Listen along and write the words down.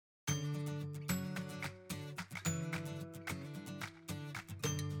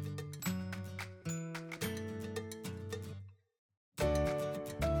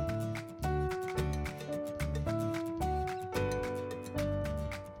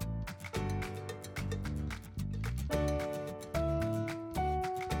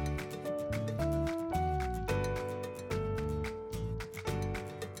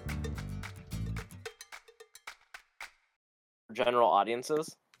general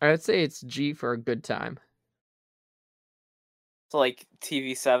audiences? I would say it's G for a good time. So like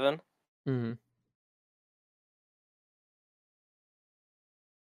TV7? Mhm.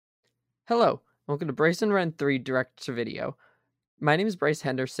 Hello, welcome to Bryce and Ren 3 Direct to Video. My name is Bryce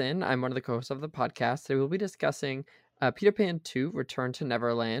Henderson. I'm one of the co-hosts of the podcast. Today we'll be discussing Peter Pan 2 Return to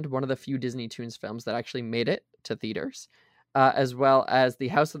Neverland, one of the few Disney Toons films that actually made it to theaters, as well as The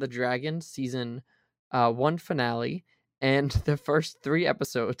House of the Dragon season 1 finale, and the first 3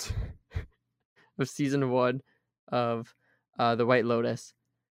 episodes of season 1 of The White Lotus.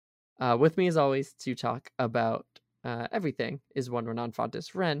 With me, as always, to talk about everything is one Renan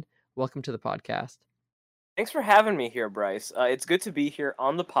Fontes. Ren, welcome to the podcast. Thanks for having me here, Bryce. It's good to be here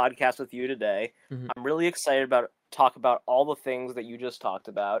on the podcast with you today. Mhm. I'm really excited about talk about all the things that you just talked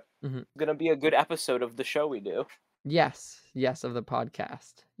about. Mhm. It's gonna be a good episode of the show we do. Yes, of the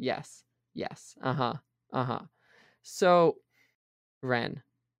podcast. Yes. So, Ren,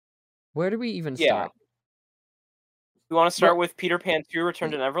 where do we even Yeah. start? You want to Well, start with Peter Pan 2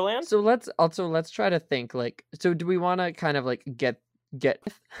 Return to Neverland? so let's try to think like. So, do we want to kind of like get?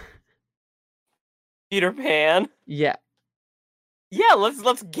 Peter Pan? Yeah. Yeah,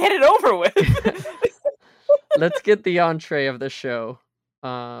 let's get it over with. Let's get the entree of the show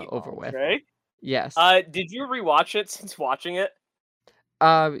The over with. entree? Yes. Did you rewatch it since watching it?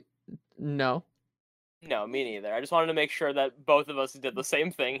 No. No, me neither. I just wanted to make sure that both of us did the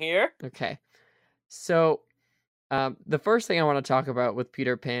same thing here. Okay. So, the first thing I want to talk about with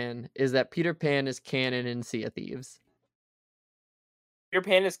Peter Pan is that Peter Pan is canon in Sea of Thieves. Peter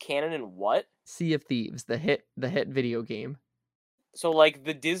Pan is canon in what? Sea of Thieves, the hit video game. So like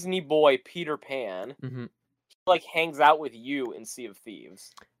the Disney boy Peter Pan, Mm-hmm. he like hangs out with you in Sea of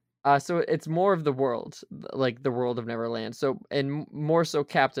Thieves. So it's more of the world, like the world of Neverland. So and more so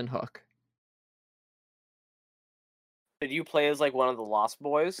Captain Hook. Did you play as like one of the Lost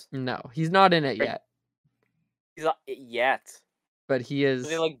Boys? No, he's not in it Or- yet, He's not yet. but he Are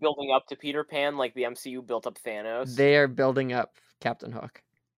they is. like building up to Peter Pan like the MCU built up Thanos? They are building up Captain Hook.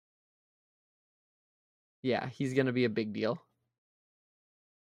 Yeah, he's gonna be a big deal.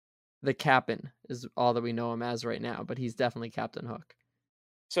 The Captain is all that we know him as right now, but he's definitely Captain Hook.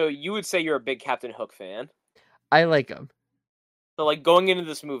 So you would say you're a big Captain Hook fan. I like him. So like going into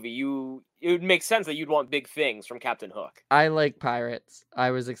this movie, it would make sense that you'd want big things from Captain Hook. I like pirates.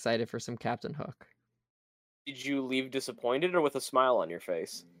 I was excited for some Captain Hook. Did you leave disappointed or with a smile on your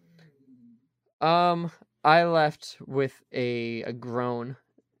face? I left with a groan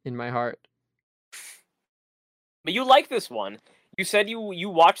in my heart. But you like this one. You said you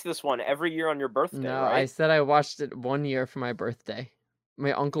watch this one every year on your birthday, No, I right? said I watched it 1 year for my birthday.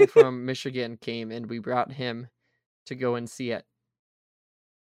 My uncle from Michigan came and we brought him to go and see it.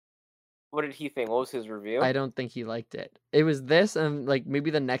 What did he think? What was his review? I don't think he liked it. It was this and like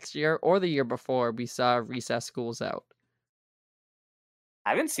maybe the next year or the year before we saw Recess School's Out. I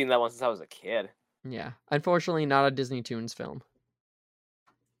haven't seen that one since I was a kid. Yeah. Unfortunately not a Disney Toons film.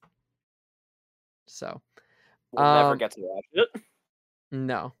 So, We'll never get to watch it.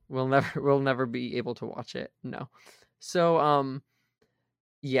 no. We'll never be able to watch it. No. So,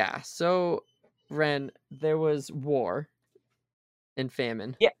 yeah. So, Ren, there was war and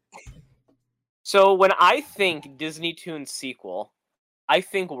famine. Yeah. So when I think Disney Toon sequel, I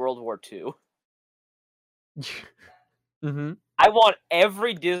think World War II. Mm-hmm. I want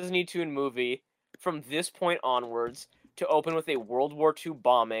every Disney Toon movie from this point onwards to open with a World War II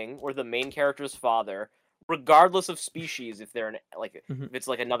bombing where the main character's father, regardless of species, if they're like Mm-hmm. if it's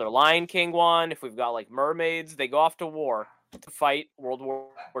like another Lion King one, if we've got like mermaids, they go off to war to fight World War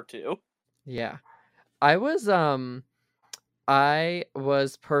II. Yeah. I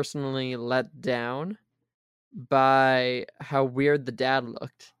was personally let down by how weird the dad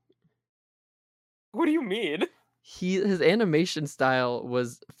looked. What do you mean? His animation style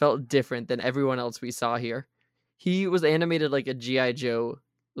felt different than everyone else we saw here. He was animated like a G.I. Joe,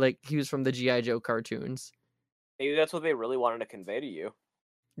 like he was from the G.I. Joe cartoons. Maybe that's what they really wanted to convey to you.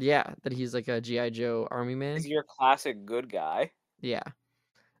 Yeah, that he's like a G.I. Joe army man. He's your classic good guy. Yeah.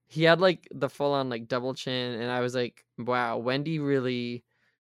 He had like the full on like double chin, and I was like, wow, Wendy really,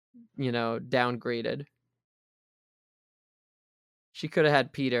 downgraded. She could have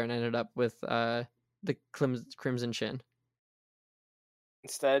had Peter and ended up with the Crimson Chin.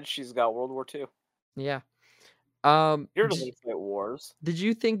 Instead, she's got World War II. Yeah. Peter doesn't fight wars. Did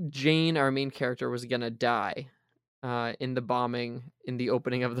you think Jane, our main character, was gonna die in the bombing in the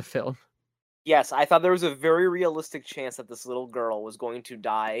opening of the film? Yes, I thought there was a very realistic chance that this little girl was going to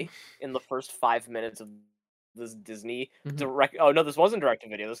die in the first 5 minutes of this Disney Mhm. direct. Oh no, this wasn't direct to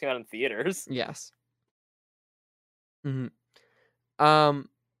video. This came out in theaters. Yes. Mm-hmm.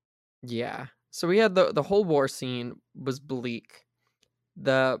 Yeah. So we had the whole war scene was bleak.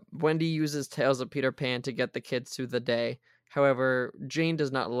 The Wendy uses tales of Peter Pan to get the kids through the day. However, Jane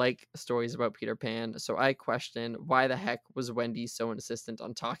does not like stories about Peter Pan, so I question why the heck was Wendy so insistent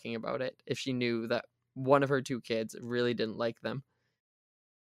on talking about it if she knew that one of her two kids really didn't like them.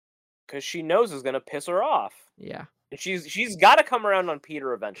 Because she knows it's gonna piss her off. Yeah. And she's got to come around on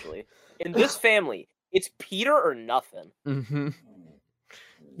Peter eventually. In this family, it's Peter or nothing. Mm-hmm.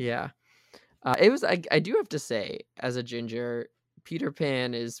 Yeah. It was. I do have to say, as a ginger, Peter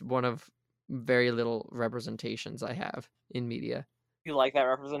Pan is one of very little representations I have in media. You like that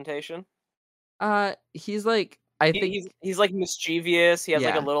representation? He's like, I think, He's like mischievous. He has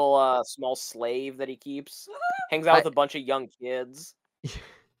like a yeah. little small slave that he keeps. Hangs out I with a bunch of young kids.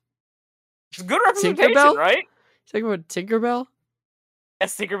 It's good representation, Tinkerbell? right? You talking about Tinkerbell?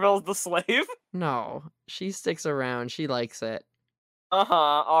 Yes, Tinkerbell's the slave. No, she sticks around. She likes it. Uh-huh,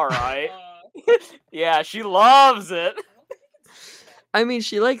 alright. Yeah, she loves it. I mean,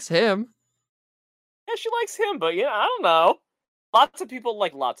 she likes him. Yeah, she likes him, but yeah, I don't know. Lots of people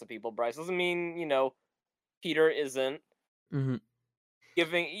like lots of people, Bryce. Doesn't mean, Peter isn't Hmm.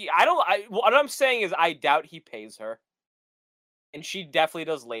 giving. What I'm saying is, I doubt he pays her. And she definitely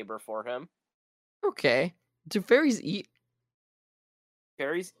does labor for him. Okay. Do fairies eat?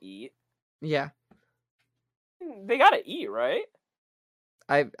 Fairies eat. Yeah. They gotta eat, right?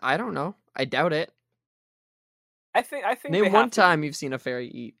 I don't know. I doubt it. I think they Name have one to time eat. you've seen a fairy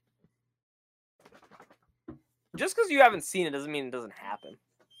eat. Just because you haven't seen it doesn't mean it doesn't happen.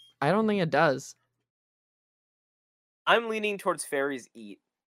 I don't think it does. I'm leaning towards fairies eat.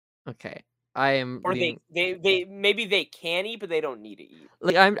 Okay. I am Or leaning... they maybe they can eat, but they don't need to eat.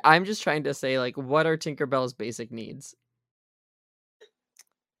 Like, I'm just trying to say, like, what are Tinkerbell's basic needs?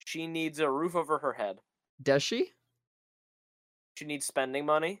 She needs a roof over her head. Does she? She needs spending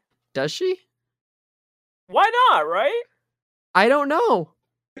money. Does she? Why not, right? I don't know.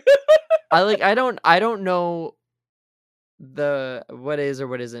 I don't know the what is or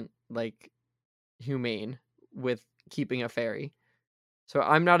what isn't like humane with keeping a fairy. So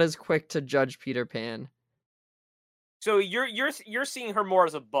I'm not as quick to judge Peter Pan. So you're seeing her more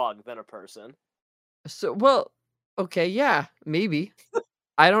as a bug than a person. So well, okay, yeah, maybe.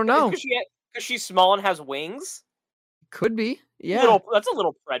 I don't know. Because she's small and has wings. Could be. Yeah. That's a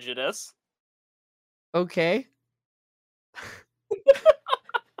little prejudice. Okay.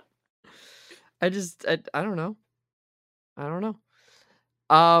 I don't know. I don't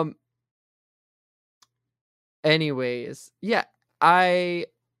know. Anyways, yeah, I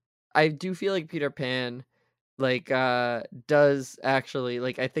do feel like Peter Pan does actually,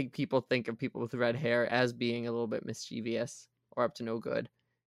 like, I think people think of people with red hair as being a little bit mischievous or up to no good.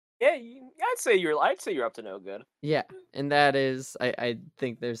 Yeah, I'd say you're up to no good. Yeah, and that is I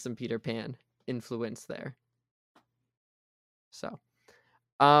think there's some Peter Pan influence there. So,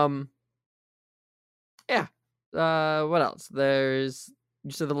 yeah. What else? You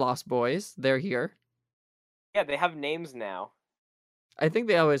said the Lost Boys. They're here. Yeah, they have names now. I think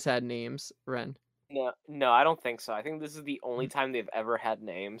they always had names, Ren. No, I don't think so. I think this is the only time they've ever had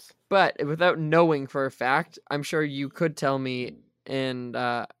names. But without knowing for a fact, I'm sure you could tell me and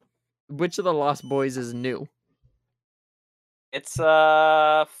which of the Lost Boys is new? It's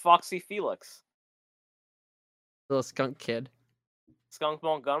Foxy Felix. The little skunk kid. Skunk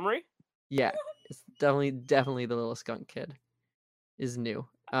Montgomery? Yeah, it's definitely the little skunk kid is new.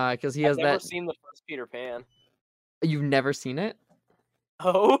 Because he has I've never seen the first Peter Pan. You've never seen it?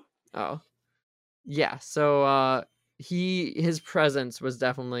 Oh? Oh. Yeah, so his presence was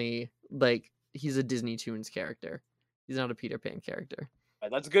definitely like he's a Disney Toons character. He's not a Peter Pan character.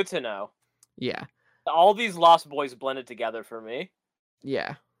 That's good to know. Yeah. All these Lost Boys blended together for me.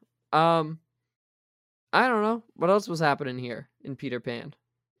 Yeah. I don't know. What else was happening here in Peter Pan?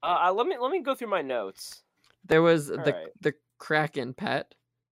 Let me go through my notes. There was right. the Kraken pet.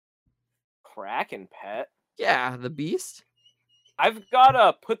 Kraken pet? Yeah, the beast. I've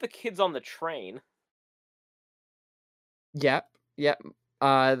got put the kids on the train. Yep.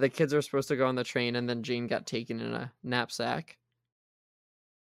 The kids were supposed to go on the train, and then Jane got taken in a knapsack.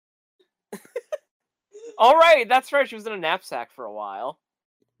 All right, that's right. She was in a knapsack for a while.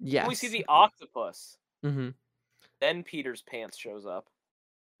 Yes. We see the octopus. Mm-hmm. Then Peter's pants shows up.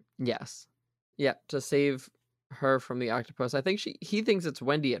 Yes. Yeah, to save her from the octopus. I think he thinks it's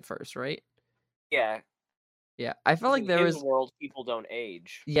Wendy at first, right? Yeah. Yeah, I felt like in there his was world, people don't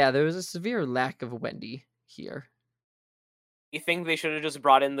age. Yeah, there was a severe lack of Wendy here. You think they should have just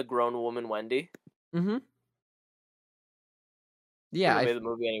brought in the grown woman Wendy? Mm-hmm. Yeah, made the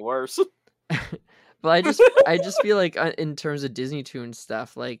movie any worse. But I just feel like in terms of Disney Toon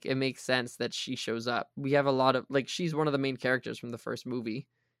stuff, like it makes sense that she shows up. We have a lot of like she's one of the main characters from the first movie.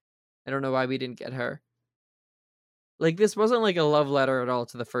 I don't know why we didn't get her. Like this wasn't like a love letter at all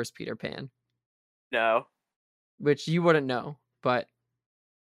to the first Peter Pan, No. which you wouldn't know, but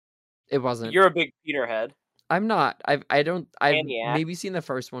it wasn't. You're a big Peterhead. I'm not. I've Maniac. maybe seen the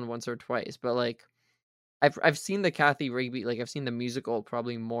first one once or twice, but like I've seen the Kathy Rigby, like I've seen the musical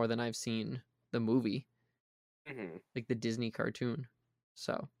probably more than I've seen the movie, Mm-hmm. like the Disney cartoon.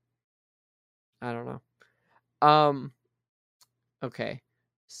 So I don't know. Um okay.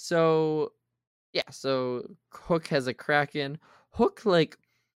 So yeah, so Hook has a Kraken. Hook, like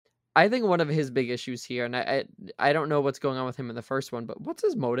I think one of his big issues here, and I don't know what's going on with him in the first one, but what's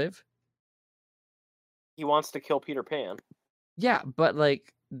his motive? He wants to kill Peter Pan. Yeah, but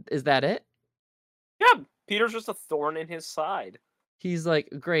like, is that it? Yeah, Peter's just a thorn in his side. He's like,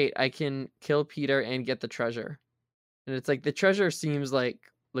 great, I can kill Peter and get the treasure. And it's like the treasure seems like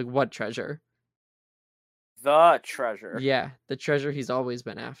what treasure? The treasure. Yeah, the treasure he's always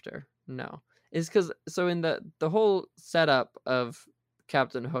been after. No. It's cuz so in the whole setup of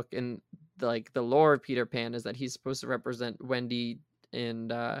Captain Hook and the lore of Peter Pan is that he's supposed to represent Wendy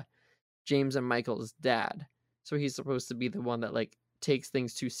and James and Michael's dad. So he's supposed to be the one that like takes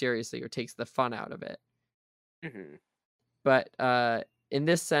things too seriously or takes the fun out of it. Mm-hmm. But in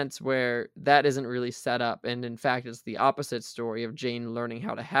this sense where that isn't really set up, and in fact it's the opposite story of Jane learning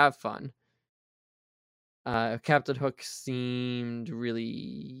how to have fun. Captain Hook seemed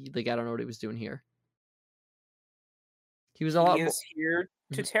really like I don't know what he was doing here. He was a lot He more. is here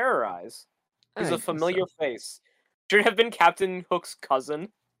to Mhm. terrorize. He's I a guess so. familiar face. Should have been Captain Hook's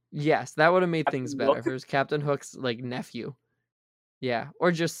cousin. Yes, that would have made things Captain better Nook. if it was Captain Hook's like nephew. Yeah,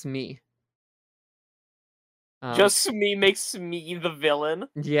 or just Smee. Just me makes me the villain.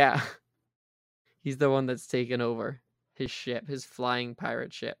 Yeah, he's the one that's taken over his ship, his flying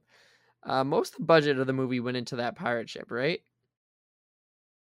pirate ship. Most of the budget of the movie went into that pirate ship, right?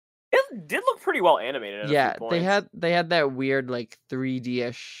 It did look pretty well animated at a few Yeah, points. they had that weird like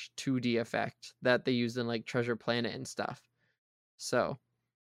 3D-ish 2D effect that they used in like Treasure Planet and stuff. So,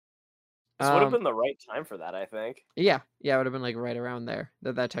 This would have um been the right time for that, I think. yeah, it would have been like right around there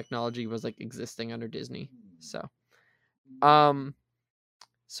that technology was like existing under Disney. So, um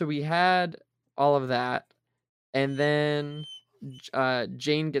so we had all of that, and then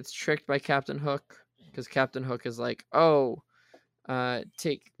Jane gets tricked by Captain Hook because Captain Hook is like, "Oh,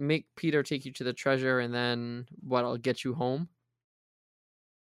 make Peter take you to the treasure, and then what? I'll get you home."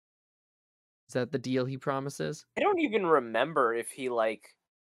 Is that the deal he promises? I don't even remember if he like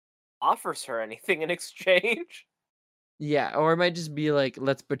offers her anything in exchange. Yeah, or it might just be like,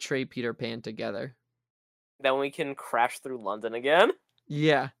 "Let's betray Peter Pan together." Then we can crash through London again.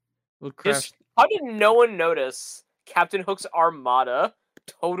 Yeah, we'll crash. Just how did no one notice Captain Hook's armada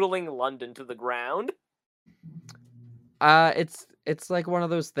totaling London to the ground? It's like one of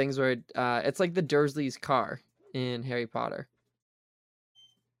those things where it's like the Dursleys' car in Harry Potter.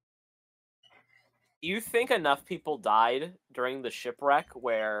 Do you think enough people died during the shipwreck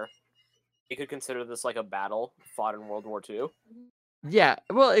where you could consider this like a battle fought in World War II? Yeah,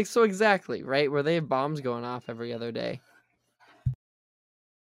 well, so exactly, right? Where they have bombs going off every other day.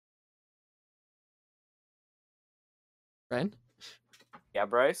 Right? Yeah,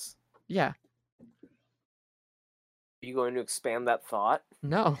 Bryce? Yeah. Are you going to expand that thought?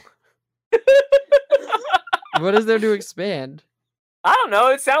 No. What is there to expand? I don't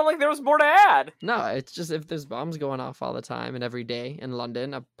know. It sounded like there was more to add. No, it's just if there's bombs going off all the time and every day in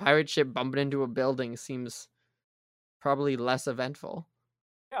London, a pirate ship bumping into a building seems probably less eventful.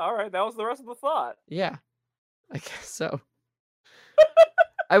 Yeah, all right. That was the rest of the thought. Yeah, I guess so.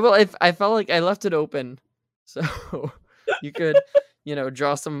 I will. If I felt like I left it open, so you could,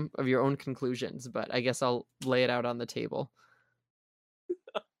 draw some of your own conclusions. But I guess I'll lay it out on the table.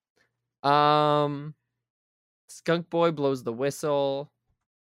 Skunk Boy blows the whistle.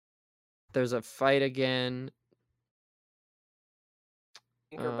 There's a fight again.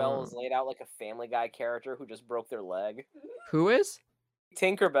 Tinkerbell is laid out like a Family Guy character who just broke their leg. Who is?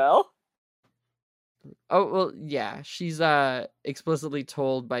 Tinkerbell? Oh, well, yeah. She's explicitly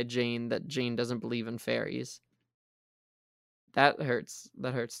told by Jane that Jane doesn't believe in fairies. That hurts.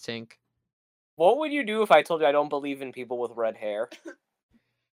 That hurts Tink. What would you do if I told you I don't believe in people with red hair?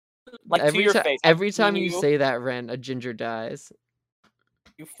 Like to your face. Every time you say that, Ren, a ginger dies.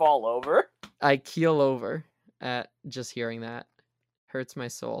 You fall over. I keel over at just hearing that. Hurts my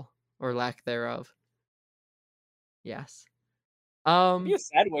soul, or lack thereof. Yes. It'd be a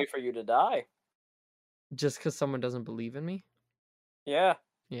sad way for you to die. Just because someone doesn't believe in me? Yeah.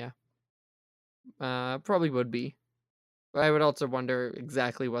 Yeah. Probably would be. But I would also wonder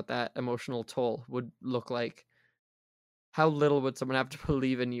exactly what that emotional toll would look like. How little would someone have to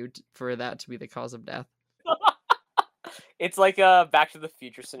believe in you for that to be the cause of death? It's like a Back to the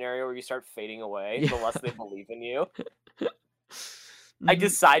Future scenario where you start fading away Yeah. the less they believe in you. I Mhm.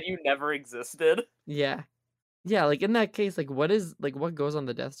 decide you never existed. Yeah. Yeah, like in that case, like what goes on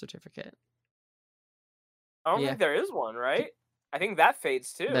the death certificate? I don't Yeah, think there is one, right? I think that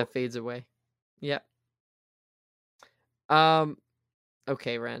fades too. that fades away. Yeah. Um,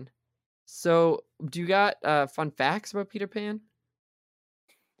 okay, Ren. So, do you got fun facts about Peter Pan?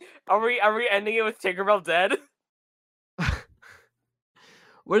 Are we ending it with Tinkerbell dead?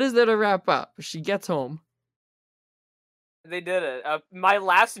 What is there to wrap up? She gets home. They did it. My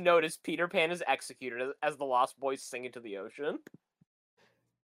last note is Peter Pan is executed as the Lost Boys sing into the ocean.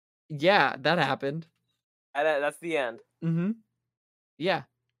 Yeah, that happened. And that's the end. Mm-hmm. Yeah.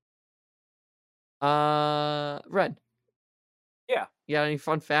 Ren, Yeah. you got any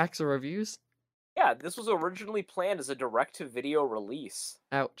fun facts or reviews? Yeah, this was originally planned as a direct-to-video release.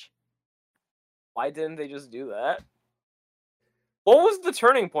 Ouch. Why didn't they just do that? What was the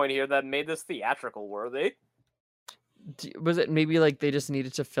turning point here that made this theatrical worthy? Was it maybe like they just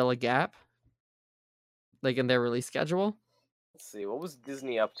needed to fill a gap? Like in their release schedule? Let's see, what was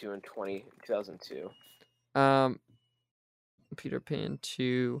Disney up to in 2002? Um, Peter Pan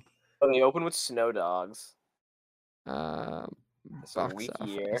 2, Oh, they opened with Snow Dogs. box It's a weak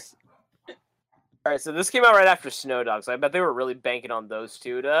year. office. Alright, so this came out right after Snow Dogs. I bet they were really banking on those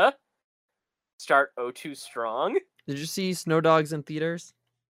two to start O2 strong. Did you see Snow Dogs in theaters?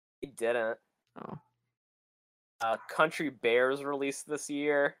 They didn't. Oh. Country Bears released this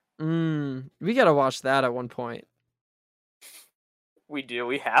year. We gotta watch that at one point. We do,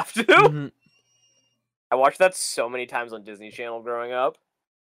 we have to. Mhm. I watched that so many times on Disney Channel growing up.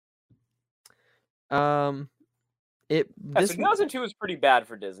 So Yeah, so 2002 was pretty bad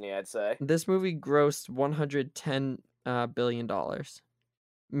for Disney, I'd say. this movie grossed $110 billion.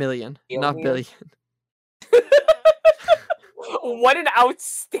 Million, not Alien? billion. What an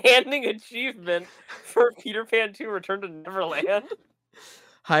outstanding achievement for Peter Pan 2 Return to Neverland.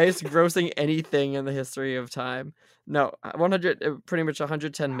 Highest grossing anything in the history of time. No, 100, pretty much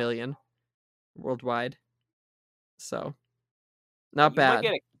 110 million worldwide. So, not bad.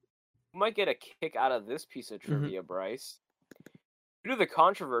 You might get a kick out of this piece of trivia, Bryce. Due to the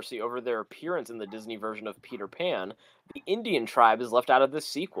controversy over their appearance in the Disney version of Peter Pan, the Indian tribe is left out of this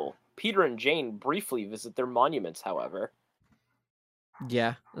sequel. Peter and Jane briefly visit their monuments, however.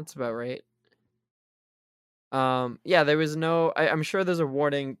 Yeah, that's about right. Yeah, there was no. I'm sure there's a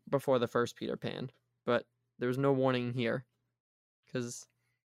warning before the first Peter Pan, but there was no warning here, because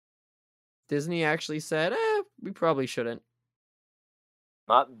Disney actually said, we probably shouldn't.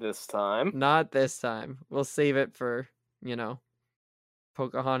 Not this time. Not this time. We'll save it for,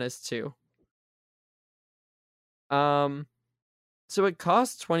 Pocahontas 2. So it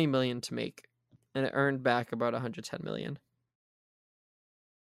cost 20 million to make, and it earned back about 110 million.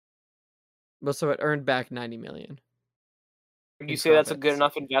 Well, so it earned back 90 million. Would you say that's a good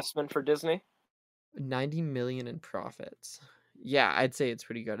enough investment for Disney? 90 million in profits. Yeah, I'd say it's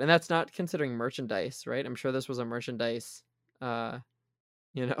pretty good. And that's not considering merchandise, right? I'm sure this was a merchandise.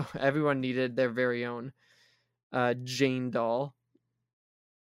 Everyone needed their very own Jane doll.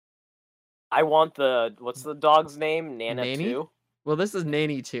 I want what's the dog's name? Nana Nanny? 2? Well, this is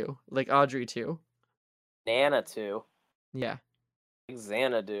Nanny 2, like Audrey 2. Nana 2. Yeah. Like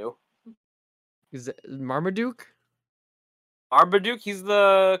Xanadu. Is it Marmaduke? Marmaduke, he's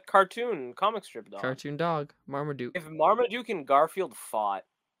the cartoon comic strip dog. Cartoon dog, Marmaduke. If Marmaduke and Garfield fought,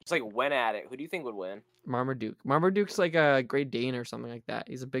 just like went at it, who do you think would win? Marmaduke. Marmaduke's like a Great Dane or something like that.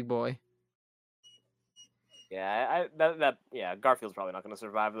 He's a big boy. Yeah, Garfield's probably not going to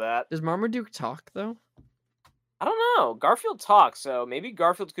survive that. Does Marmaduke talk though? I don't know. Garfield talks, so maybe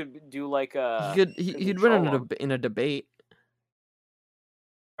Garfield could do like a. He'd win in a debate.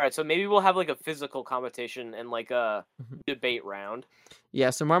 All right, so maybe we'll have like a physical competition and like a debate round.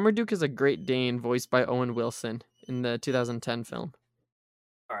 Yeah, so Marmaduke is a Great Dane voiced by Owen Wilson in the 2010 film.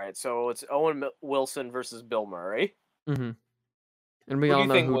 All right, so it's Owen Wilson versus Bill Murray. And we all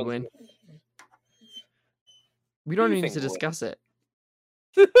know who'd win. We don't need to discuss it.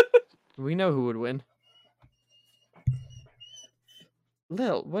 We know who would win.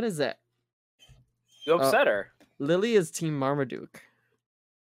 Lil, what is that? You upset her. Lily is Team Marmaduke.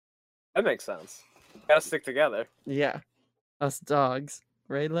 That makes sense. Gotta stick together. Yeah. Us dogs.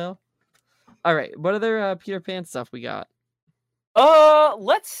 Right, Lil? Alright, what other Peter Pan stuff we got?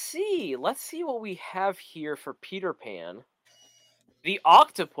 Let's see. Let's see what we have here for Peter Pan. The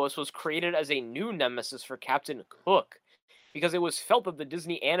octopus was created as a new nemesis for Captain Hook, because it was felt that the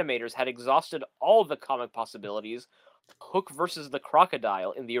Disney animators had exhausted all the comic possibilities. Hook versus the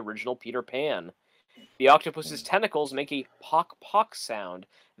crocodile in the original Peter Pan. The octopus's tentacles make a pock pock sound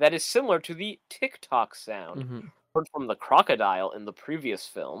that is similar to the tick tock sound Mm-hmm. heard from the crocodile in the previous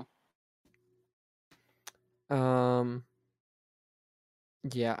film.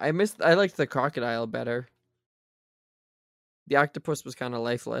 Yeah, I liked the crocodile better. The octopus was kind of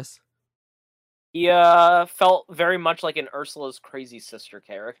lifeless. He felt very much like an Ursula's crazy sister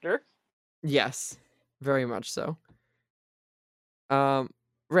character. Yes, very much so.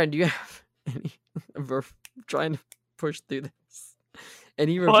 Ren, do you have any? We're trying to push through this.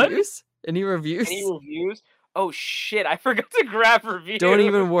 Any What? reviews? Any reviews? Any reviews? Oh shit! I forgot to grab reviews. Don't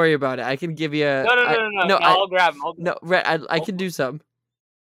even worry about it. I can give you. No. I'll grab them. No, Ren, I can do some.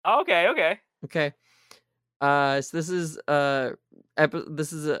 Okay. Okay. So this is a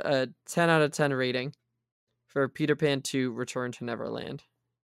 10 out of 10 rating for Peter Pan 2: Return to Neverland.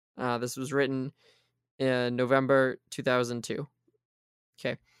 This was written in November 2002.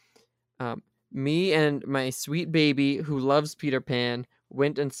 Okay. Me and my sweet baby who loves Peter Pan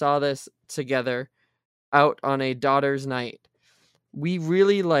went and saw this together out on a daughter's night. We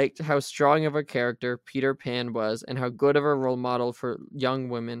really liked how strong of a character Peter Pan was and how good of a role model for young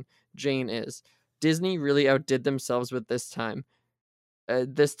women Jane is. Disney really outdid themselves with this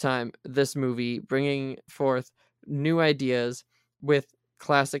movie, bringing forth new ideas with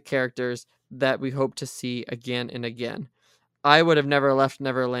classic characters that we hope to see again and again. I would have never left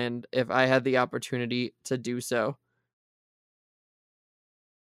Neverland if I had the opportunity to do so.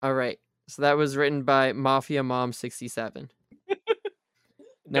 All right. So that was written by Mafia Mom 67.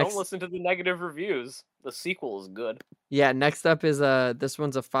 Don't listen to the negative reviews. The sequel is good. Yeah, next up is this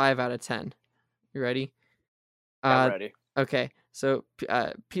one's a 5 out of 10. You ready? I'm ready. Okay. So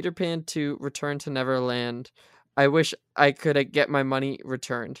Peter Pan 2: Return to Neverland. I wish I could get my money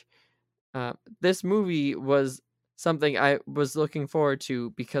returned. This movie was something I was looking forward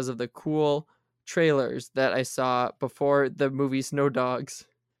to because of the cool trailers that I saw before the movie Snow Dogs,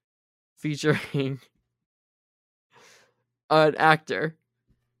 featuring an actor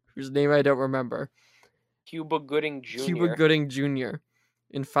whose name I don't remember. Cuba Gooding Jr. Cuba Gooding Jr.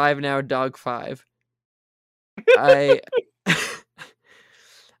 in Five Now Dog 5. I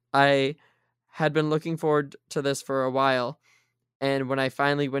I had been looking forward to this for a while, and when I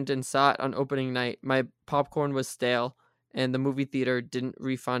finally went and saw it on opening night, my popcorn was stale and the movie theater didn't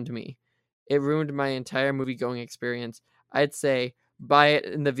refund me. It ruined my entire movie-going experience. I'd say buy it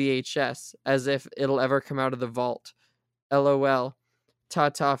in the VHS as if it'll ever come out of the vault. LOL.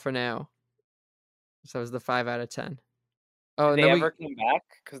 Ta-ta for now. So that was the 5 out of 10. Oh, Did they ever come back?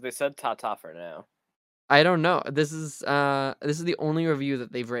 Because they said ta-ta for now. I don't know. This is the only review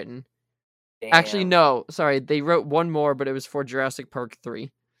that they've written. Damn. Actually, no. Sorry, they wrote one more, but it was for Jurassic Park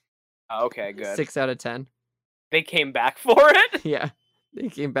 3. Okay, good. 6 out of 10. They came back for it? Yeah, they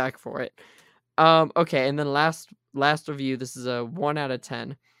came back for it. Okay, and then last review. This is a 1 out of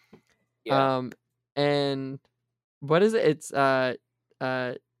 10. Yeah. And what is it? It's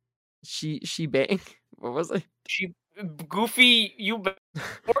she bang. What was it? Goofy, you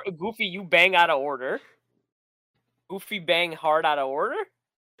bang out of order. Goofy bang hard out of order.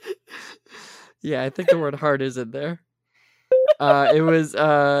 Yeah, I think the word hard is in there. It was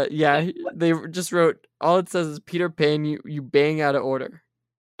yeah, they just wrote, all it says is Peter Pan, you bang out of order.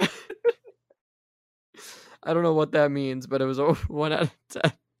 I don't know what that means, but it was a 1 out of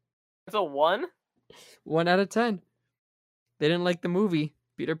 10. It's a 1? 1 out of 10. They didn't like the movie.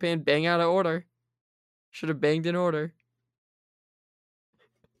 Peter Pan bang out of order. Should have banged in order.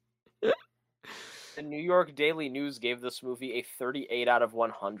 The New York Daily News gave this movie a 38 out of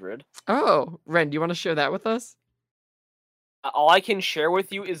 100. Oh, Ren, do you want to share that with us? All I can share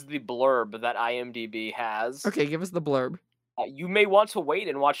with you is the blurb that IMDb has. Okay, give us the blurb. You may want to wait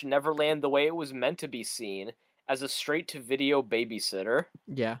and watch Neverland the way it was meant to be seen, as a straight-to-video babysitter.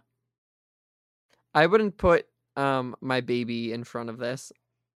 Yeah. I wouldn't put my baby in front of this.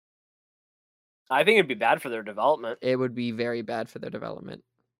 I think it'd be bad for their development. It would be very bad for their development.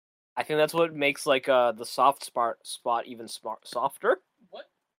 I think that's what makes like the soft spot even softer. What?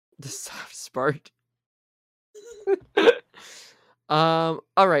 The soft spot. All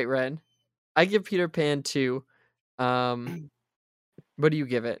right, Ren. I give Peter Pan 2. What do you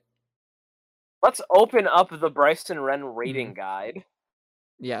give it? Let's open up the Bryson Wren rating guide.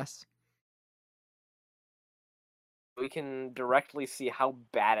 Yes. We can directly see how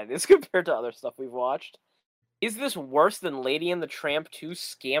bad it is compared to other stuff we've watched. Is this worse than Lady and the Tramp 2: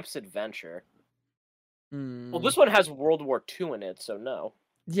 Scamp's Adventure? Well, Mm. this one has World War II in it, so no.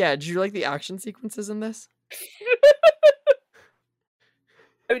 Yeah, did you like the action sequences in this?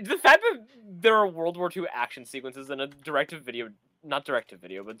 I mean, the fact that there are World War II action sequences in a direct-to-video, not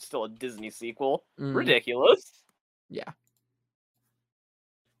direct-to-video, but still a Disney sequel, Mm. ridiculous. Yeah.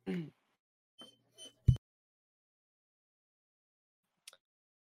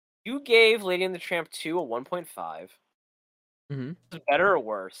 You gave Lady and the Tramp 2 a 1.5. Mm-hmm. Is it better or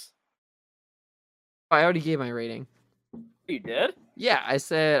worse? I already gave my rating. You did? Yeah, I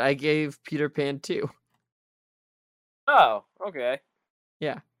said I gave Peter Pan 2. Oh, okay.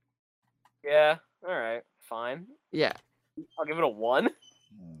 Yeah. Yeah, alright, fine. Yeah. I'll give it a 1.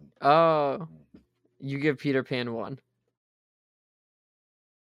 Oh, you give Peter Pan 1.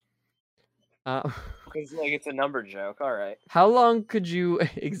 Because, like, it's a number joke, alright. How long could you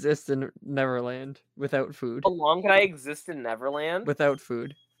exist in Neverland without food? How long can I exist in Neverland? Without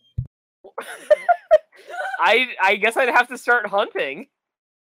food. I guess I'd have to start hunting.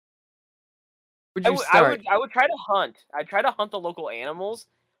 Would you start? I would try to hunt. I'd try to hunt the local animals.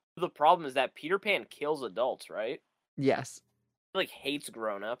 The problem is that Peter Pan kills adults, right? Yes. He, like, hates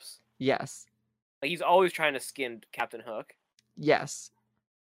grown-ups. Yes. Like, he's always trying to skin Captain Hook. Yes.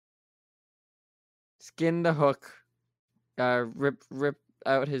 Skin the Hook. Rip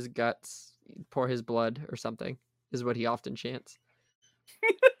out his guts. Pour his blood or something is what he often chants.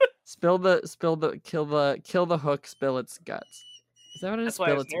 Kill the hook, spill its guts. Is that what it is? That's why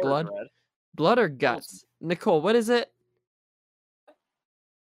Spill his its hair is blood? red. Blood or guts? Nicole, what is it?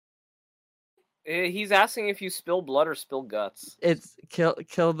 He's asking if you spill blood or spill guts. It's kill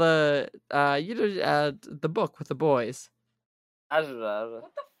the the book with the boys. What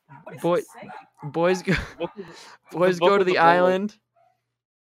What is Boy- he saying? Boys go boys book go to with the the boys. island.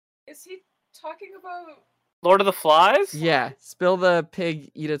 Is he talking about? Lord of the Flies? Yeah, spill the pig,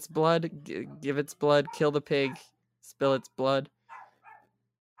 eat its blood, give its blood, kill the pig, spill its blood.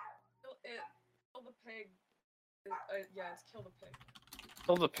 Kill the pig. Yeah, it's kill the pig.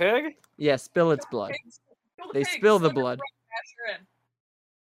 Kill the pig? Yeah, spill its Kill the blood. pig, kill They pig, spill the slit her blood. throat, bash her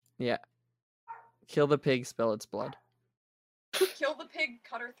in. Yeah. Kill the pig, spill its blood. Kill the pig,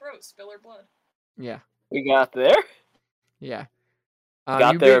 cut her throat, spill her blood. Yeah. We got there? Yeah.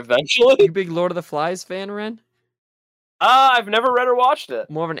 Got you there big, eventually? you big Lord of the Flies fan, Ren? I've never read or watched it.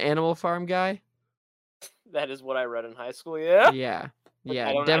 More of an Animal Farm guy? That is what I read in high school, yeah? Yeah. But Yeah. I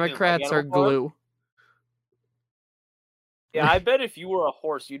didn't like Democrats are Animal Farm. glue. Yeah, I bet if you were a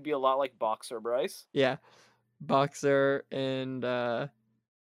horse, you'd be a lot like Boxer Bryce. Yeah. Boxer and I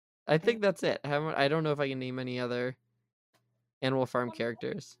think that's it. I don't know if I can name any other Animal Farm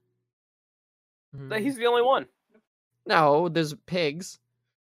characters. He's the only one. No, there's pigs.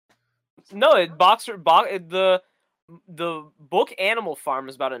 No, the book Animal Farm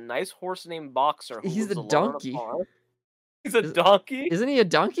is about a nice horse named Boxer. Who He's lives a alone on donkey. farm. He's a donkey? Isn't he a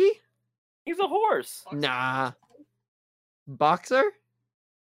donkey? He's a horse. Nah. Boxer?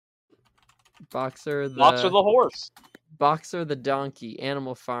 Boxer Boxer the horse. Boxer the donkey,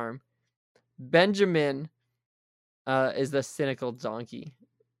 Animal Farm. Benjamin is the cynical donkey.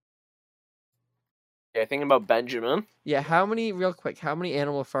 Yeah, thinking about Benjamin. Yeah, real quick, how many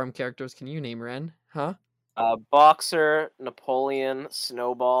Animal Farm characters can you name, Ren? Huh? Boxer, Napoleon,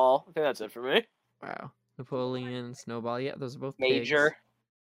 Snowball. I think that's it for me. Wow. Napoleon, Snowball. Yeah, those are both Major. pigs.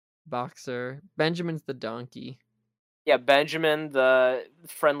 Boxer. Benjamin's the donkey. Yeah, Benjamin, the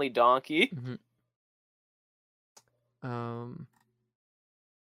friendly donkey.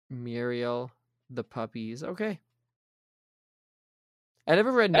 Muriel, the puppies. Okay. I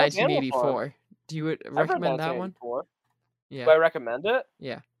never read That's Animal 1984. Do you recommend that one? 1984. Yeah. Do I recommend it?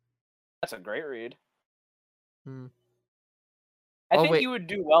 Yeah. That's a great read. Hmm. I Oh, think wait. you would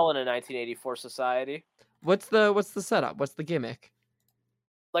do well in a 1984 society. What's the setup? What's the gimmick?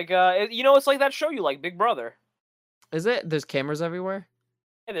 Like, it's like that show you like, Big Brother. Is it? There's cameras everywhere?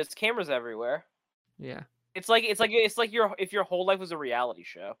 And there's cameras everywhere. Yeah. It's like if your whole life was a reality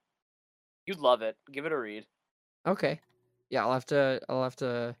show. You'd love it. Give it a read. Okay. Yeah, I'll have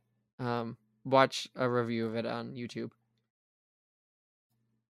to watch a review of it on YouTube.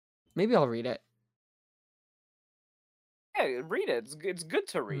 Maybe I'll read it. Yeah, read it. It's good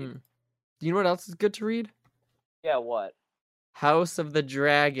to read. Do you know what else is good to read? Yeah, what? House of the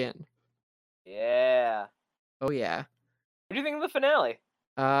Dragon. Yeah. Oh yeah. What do you think of the finale?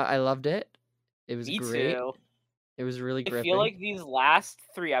 I loved it. It was Me great. too. It was really I gripping. feel like these last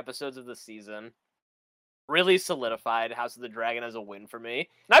 3 episodes of the season really solidified House of the Dragon as a win for me.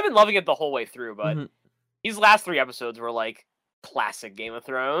 And I've been loving it the whole way through, but these last 3 episodes were like classic Game of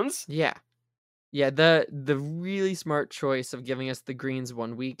Thrones. Yeah. Yeah, the really smart choice of giving us the greens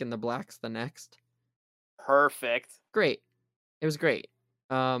one week and the blacks the next. perfect. Great. It was great.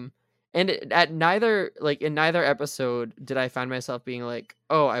 And in neither episode did I find myself being like,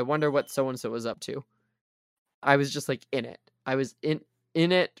 oh, I wonder what so and so was up to. I was just like in it. I was in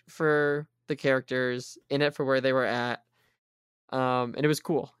it for the characters, in it for where they were at. And it was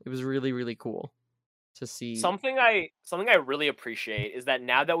cool. It was really, really cool to see. Something I really appreciate is that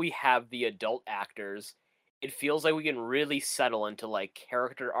now that we have the adult actors, it feels like we can really settle into like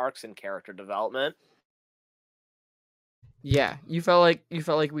character arcs and character development. Yeah, you felt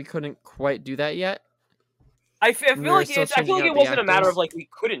like we couldn't quite do that yet. I feel like still I feel like changing it out the wasn't a matter actors. of like we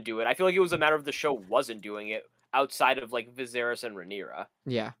couldn't do it. I feel like it was a matter of the show wasn't doing it outside of like Viserys and Rhaenyra.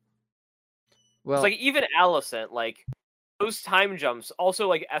 Yeah. It's Well, like even Alicent, like those time jumps also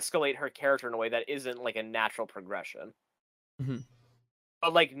like escalate her character in a way that isn't like a natural progression. Mhm.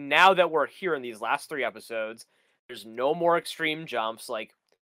 But like now that we're here in these last 3 episodes, there's no more extreme jumps. Like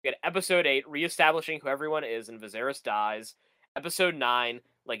we get episode 8 reestablishing who everyone is and Viserys dies. Episode 9,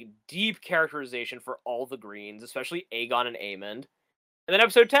 like deep characterization for all the Greens, especially Aegon and Aemond. And then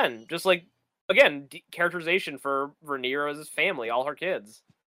episode 10, just like again, characterization for Rhaenyra's family, all her kids.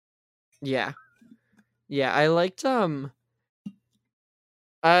 yeah. Yeah, I liked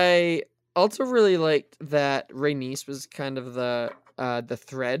I also really liked that Rhaenys was kind of the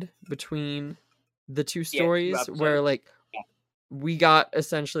thread between the two stories where episodes. like we got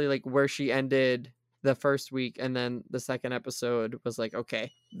essentially like where she ended the first week, and then the second episode was like,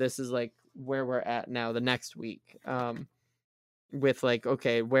 okay, this is like where we're at now the next week. With like,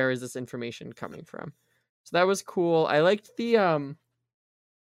 okay, where is this information coming from? So that was cool. I liked the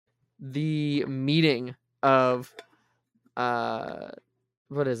meeting of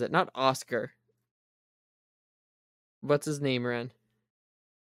what is it? Not Oscar. What's his name, Ren?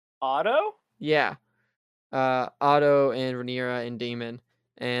 Otto? Yeah. Otto and Rhaenyra and Daemon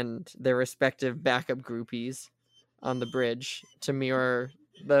and their respective backup groupies on the bridge to mirror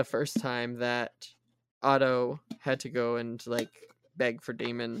the first time that Otto had to go and like beg for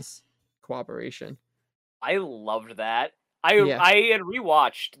Daemon's cooperation. I loved that. Yeah. I had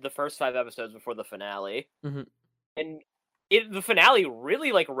rewatched the first 5 episodes before the finale, Mhm. and the finale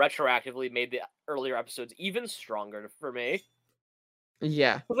really like retroactively made the earlier episodes even stronger for me.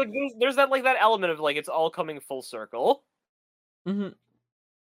 Yeah. Like there's that like that element of like it's all coming full circle. Mhm.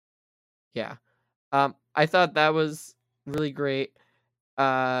 Yeah. I thought that was really great.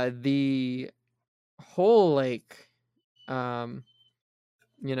 The whole like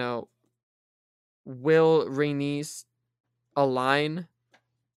you know, will Rhaenys align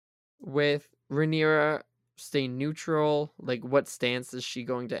with Rhaenyra, stay neutral? Like, what stance is she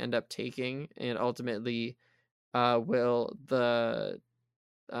going to end up taking? And ultimately, will the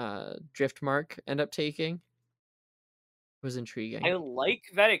Driftmark end up taking? It was intriguing. I like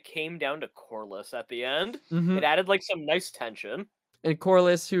that it came down to Corlys at the end. Mhm. It added like some nice tension. And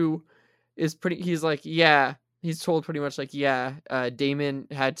Corlys, who is he's like, yeah, he's told pretty much like, yeah, Daemon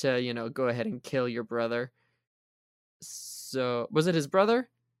had to, go ahead and kill your brother. So, was it his brother?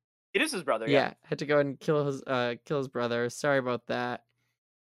 It is his brother, Yeah, had to go and kill his brother. Sorry about that.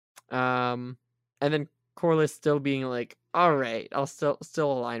 And then Corlys still being like, all right, I'll still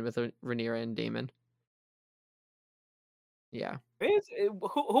align with Rhaenyra and Daemon. Yeah.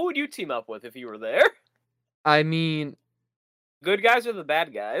 Who would you team up with if you were there? I mean, Good guys or the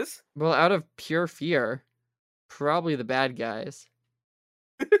bad guys? well, out of pure fear, probably the bad guys.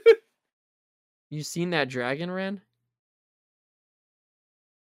 You seen that dragon, Ren?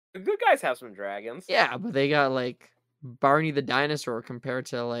 The good guys have some dragons. Yeah, but they got like Barney the dinosaur compared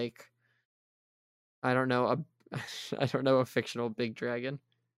to like I don't know a fictional big dragon.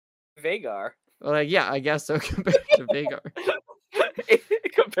 Vhagar. Well, like, yeah, I guess so compared to Vhagar.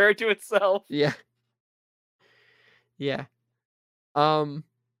 Compared to itself. Yeah. Yeah. Go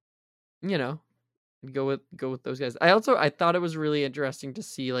with those guys. I thought it was really interesting to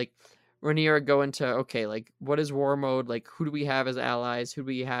see like Rhaenyra go into, okay, like what is war mode? Like who do we have as allies? Who do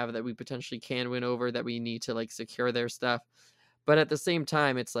we have that we potentially can win over, that we need to like secure their stuff? But at the same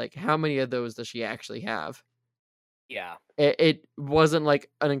time, it's like, how many of those does she actually have? Yeah. It wasn't like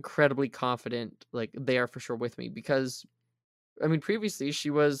an incredibly confident, like they are for sure with me, because I mean, previously she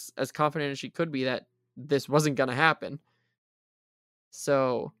was as confident as she could be that this wasn't going to happen.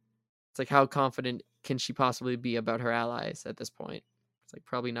 So it's like, how confident can she possibly be about her allies at this point? It's like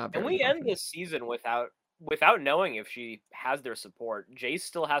probably not very And we confident. end this season without knowing if she has their support. Jace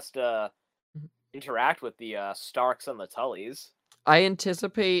still has to interact with the Starks and the Tullys. I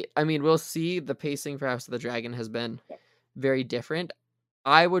anticipate, I mean, we'll see. The pacing for House of the Dragon has been very different.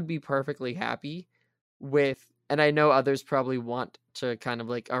 I would be perfectly happy with And I know others probably want to kind of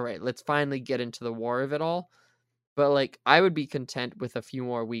like, all right, let's finally get into the war of it all. But like, I would be content with a few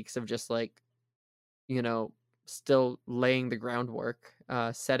more weeks of just like, still laying the groundwork,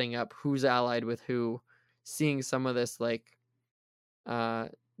 setting up who's allied with who, seeing some of this like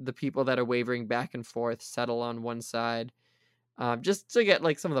the people that are wavering back and forth settle on one side, just to get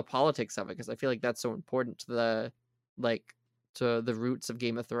like some of the politics of it, because I feel like that's so important to the roots of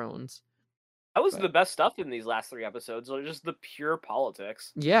Game of Thrones. That was But the best stuff in these last 3 episodes. Just the pure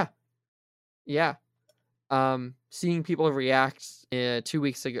politics. yeah, yeah. Seeing people react 2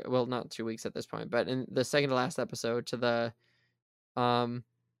 weeks ago, well, not 2 weeks at this point, but in the second to last episode to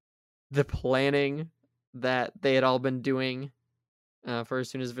the planning that they had all been doing for as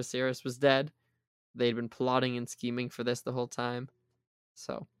soon as Viserys was dead. They'd been plotting and scheming for this the whole time.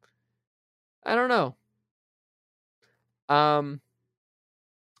 So, I don't know.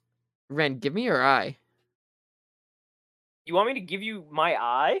 Ren, give me your eye. You want me to give you my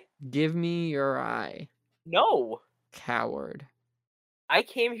eye? Give me your eye. No. Coward. I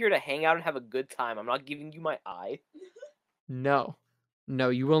came here to hang out and have a good time. I'm not giving you my eye. No. No,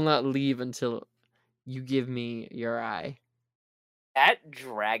 you will not leave until you give me your eye. That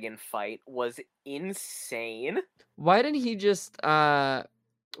dragon fight was insane. Why didn't he just why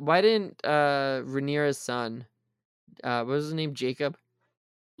didn't Rhaenyra's son, what was his name, Jacob?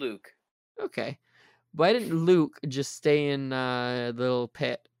 Luke. Okay. Why didn't Luke just stay in the little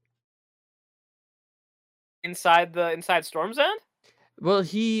pit? Inside Storm's End? Well,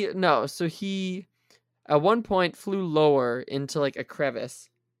 he at one point flew lower into like a crevice.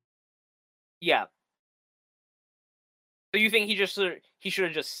 Yeah. So you think he should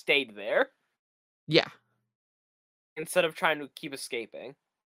have just stayed there Yeah, instead of trying to keep escaping?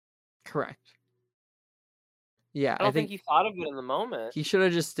 correct. Yeah, I don't think he thought of it in the moment. he should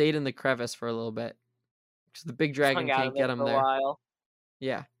have just stayed in the crevice for a little bit. Because the big dragon Hung out can't get him for a there. while.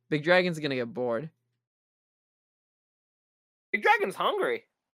 Yeah, big dragon's gonna get bored. Big dragon's hungry.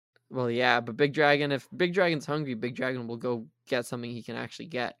 Well, yeah, but if big dragon's hungry, big dragon will go get something he can actually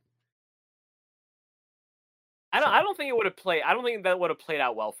get. I don't think that would have played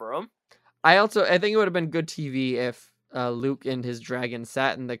out well for him. I think it would have been good TV if Luke and his dragon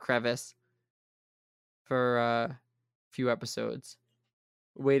sat in the crevice for a few episodes,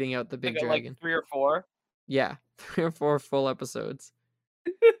 waiting out the big dragon. Like 3 or 4. Yeah, 3 or 4 full episodes.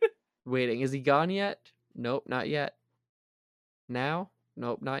 Waiting. Is he gone yet? Nope, not yet. Now?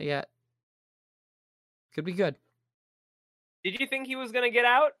 Nope, not yet. Could be good. Did you think he was gonna get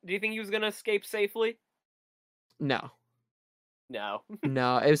out? Do you think he was gonna escape safely? No. No.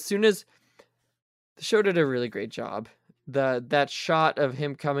 No. As soon as the show did a really great job. That shot of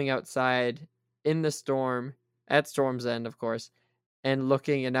him coming outside in the storm at Storm's End, of course, and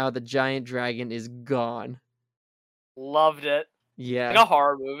looking, and now the giant dragon is gone. Loved it. Yeah. Like a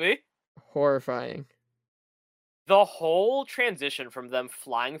horror movie. Horrifying. The whole transition from them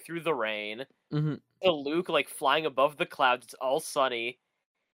flying through the rain Mm-hmm. to Luke like flying above the clouds, it's all sunny,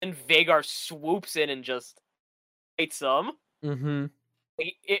 and Vhagar swoops in and just hates them. Mm-hmm.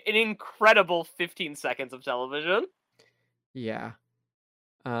 Like, an incredible 15 seconds of television. Yeah.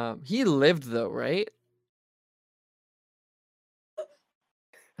 He lived though, right?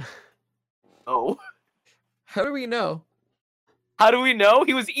 Oh. How do we know? How do we know?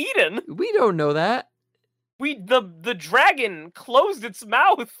 He was eaten. We don't know that. The dragon closed its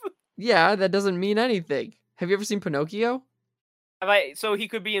mouth. Yeah, that doesn't mean anything. Have you ever seen Pinocchio? So he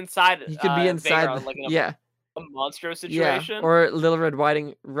could be inside. He could be inside. Vhagar, like in yeah. a monstro situation. Yeah. Or Little Red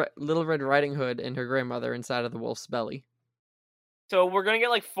Riding Hood and her grandmother inside of the wolf's belly. So we're gonna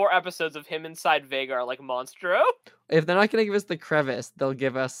get like 4 episodes of him inside Vhagar, like Monstro. If they're not gonna give us the crevice, they'll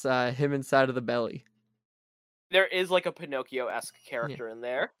give us him inside of the belly. There is like a Pinocchio-esque character in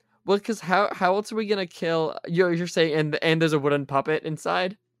there. Well, because how else are we gonna kill? You're saying and there's a wooden puppet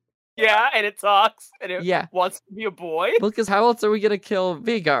inside. Yeah, and it talks, and it Yeah. wants to be a boy. Well, because how else are we gonna kill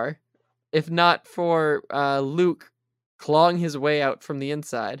Vhagar, if not for Luke clawing his way out from the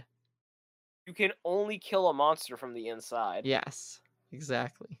inside? You can only kill a monster from the inside. Yes,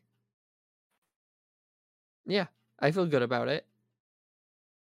 exactly. Yeah, I feel good about it.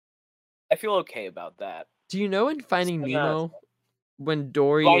 I feel okay about that. Do you know in Finding So Nemo, when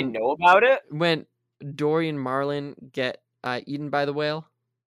Dory Do I know about it? when Dory and Marlin get eaten by the whale,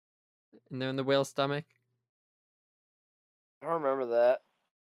 and they're in the whale's stomach? I don't remember that.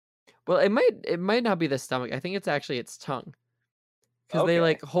 Well, it might not be the stomach. I think it's actually its tongue, because they Okay.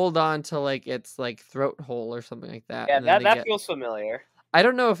 like hold on to like its like throat hole or something like that. Yeah, and then that feels familiar. I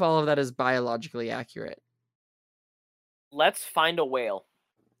don't know if all of that is biologically accurate. Let's find a whale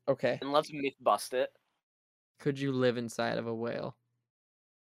Okay. and let's myth bust it. Could you live inside of a whale?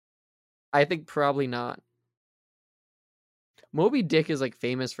 I think probably not. Moby Dick is like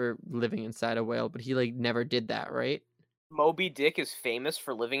famous for living inside a whale, but he like never did that, right? Moby Dick is famous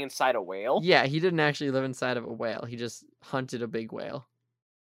for living inside a whale. Yeah, he didn't actually live inside of a whale. He just hunted a big whale.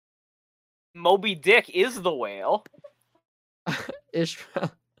 Moby Dick is the whale.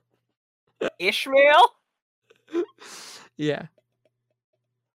 Ishmael. Ishmael? Yeah.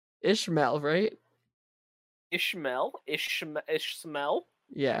 Ishmael, right? Ishmael? Ishmael?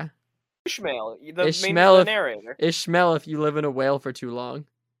 Yeah. Ishmael, Ishmael the if, narrator. Ishmael if you live in a whale for too long.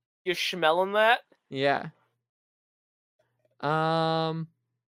 You smelling that? Yeah.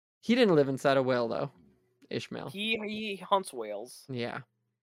 He didn't live inside a whale though. Ishmael. He hunts whales. Yeah.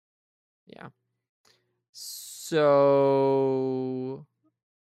 Yeah. So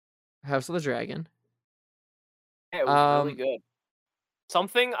House of the Dragon. Yeah, it was really Um good.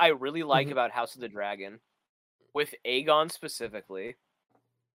 Something I really like Mhm. about House of the Dragon, with Aegon specifically,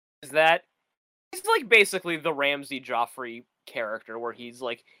 is that he's like basically the Ramsay Joffrey character, where he's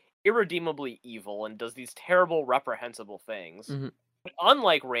like irredeemably evil and does these terrible, reprehensible things. Mhm. But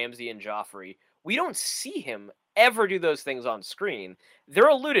unlike Ramsay and Joffrey, we don't see him ever do those things on screen. They're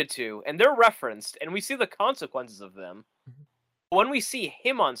alluded to and they're referenced, and we see the consequences of them. Mhm. When we see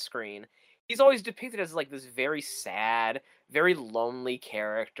him on screen, he's always depicted as like this very sad, very lonely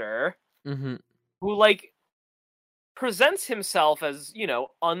character Mhm. who like presents himself as,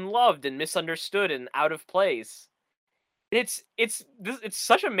 unloved and misunderstood and out of place. It's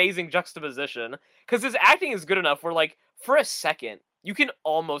such amazing juxtaposition because his acting is good enough where like for a second you can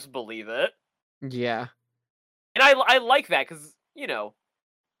almost believe it, Yeah. and I like that because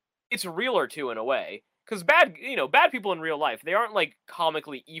it's realer too in a way. Because bad people in real life, they aren't like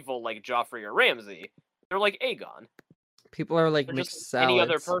comically evil like Joffrey or Ramsay. They're like Aegon. People are like They're just mixed like any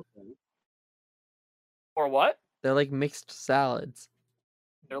other salads. person. Or what? They're like mixed salads.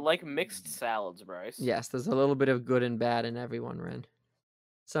 They're like mixed salads, Bryce. Yes, there's a little bit of good and bad in everyone, Ren.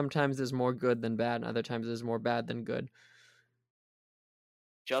 Sometimes there's more good than bad, and other times there's more bad than good.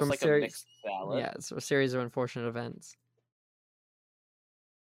 Just From like a series, mixed salad. yeah, it's a series of unfortunate events.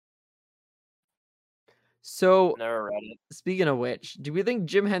 So, Never read it. speaking of which, do we think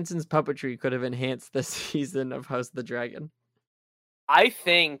Jim Henson's puppetry could have enhanced this season of House of the Dragon? I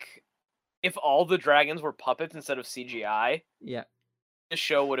think if all the dragons were puppets instead of CGI, Yeah, the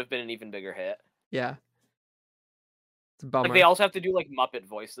show would have been an even bigger hit. yeah. It's a Like bummer. they also have to do like Muppet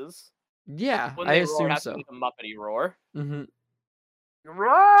voices. Yeah, When I they roar, it assume has to so. be the Muppety roar. Mm-hmm.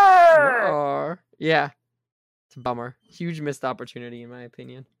 Roar! Yeah, it's a bummer. Huge missed opportunity, in my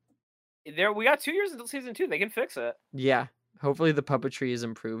opinion. We got 2 years until season 2. They can fix it. Yeah, hopefully the puppetry is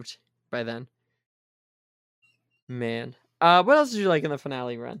improved by then. Man. What else did you like in the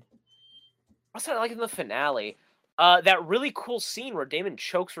finale run? What's that like in the finale? That really cool scene where Damon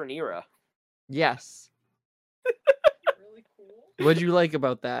chokes Rhaenyra. Yes. Really cool. What'd you like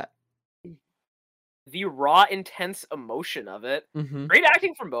about that? The raw, intense emotion of it. Mm-hmm. Great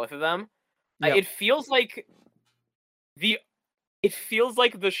acting from both of them. Yep. It feels like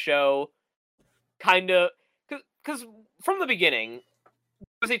the show kind of because from the beginning there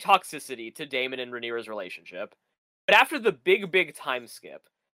was a toxicity to Damon and Rhaenyra's relationship, but after the big time skip,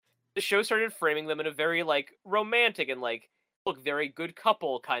 the show started framing them in a very like romantic and like look they're a good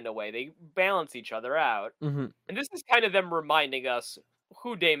couple kind of way. They balance each other out, Mm-hmm. and this is kind of them reminding us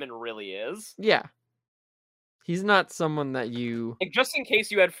who Damon really is. Yeah. He's not someone that you... Like, just in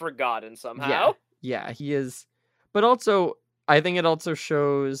case you had forgotten somehow. Yeah, he is. But also, I think it also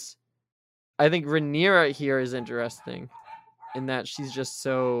shows... I think Rhaenyra here is interesting in that she's just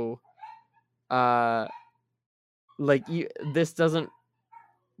so... this doesn't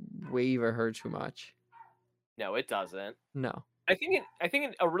waver her too much. No, it doesn't. No. I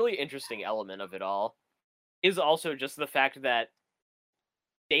think a really interesting element of it all is also just the fact that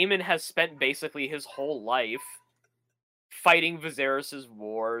Daemon has spent basically his whole life fighting Viserys'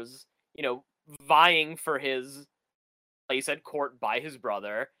 wars, vying for his place at court by his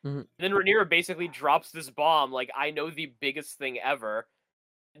brother. Mhm. And then Rhaenyra basically drops this bomb, like, I know the biggest thing ever.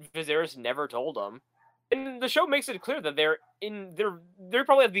 Viserys never told him. And the show makes it clear that they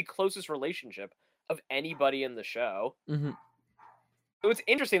probably have the closest relationship of anybody in the show. Mm-hmm. So it's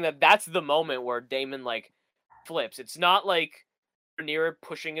interesting that that's the moment where Daemon, like, flips. It's not like Rhaenyra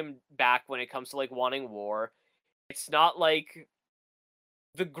pushing him back when it comes to, like, wanting war. It's not like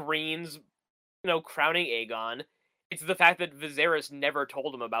the Greens, crowning Aegon. It's the fact that Viserys never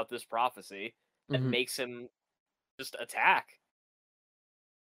told him about this prophecy that Mm-hmm. makes him just attack.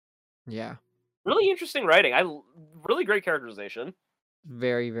 Yeah. Really interesting writing. Really great characterization.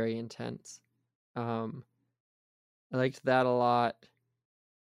 Very, very intense. I liked that a lot.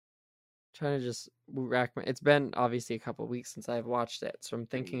 Trying to just rack my. It's been obviously a couple weeks since I've watched it, so I'm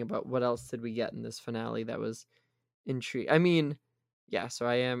thinking about what else did we get in this finale that was intriguing. I mean, yeah. So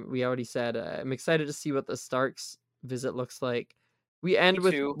I am. We already said I'm excited to see what the Starks visit looks like. We end Me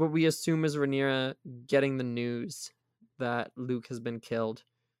with too. what we assume is Rhaenyra getting the news that Luke has been killed.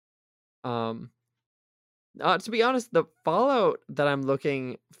 To be honest, the fallout that I'm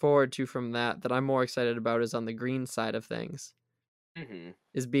looking forward to from that I'm more excited about is on the green side of things. Mm-hmm.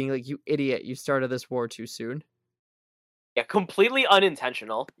 Is being like, you idiot, you started this war too soon. Yeah, completely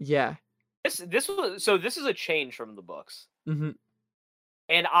unintentional. Yeah. This is a change from the books. Mm-hmm.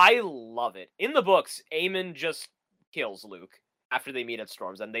 And I love it. In the books, Aemon just kills Luke after they meet at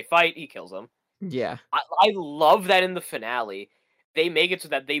Storm's End. They fight, he kills him. Yeah. I love that in the finale, they make it so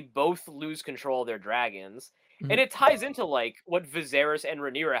that they both lose control of their dragons. Mhm. And it ties into, like, what Viserys and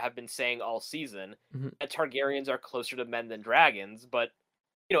Rhaenyra have been saying all season, Mhm. that Targaryens are closer to men than dragons, but,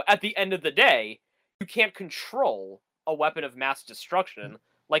 you know, at the end of the day, you can't control a weapon of mass destruction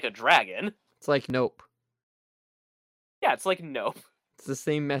like a dragon. It's like Nope. Yeah, it's like, nope. It's the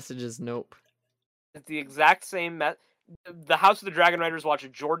same message as Nope. It's the exact same. The House of the Dragon Riders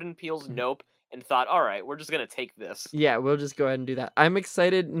watched Jordan Peele's Nope and thought, all right, we're just going to take this. Yeah, we'll just go ahead and do that. I'm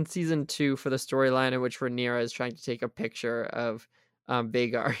excited in season 2 for the storyline in which Rhaenyra is trying to take a picture of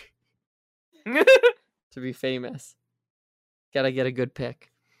Vhagar to be famous. Gotta get a good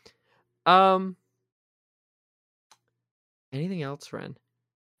pic. Anything else, Ren?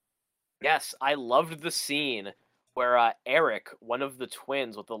 Yes, I loved the scene where Eric, one of the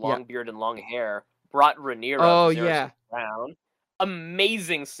twins with the long beard and long hair, brought Rhaenyra Viserys' crown.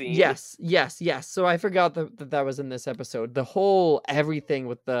 Amazing scene. Yes. So I forgot that was in this episode. The whole everything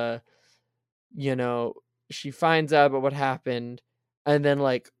with the, she finds out about what happened, and then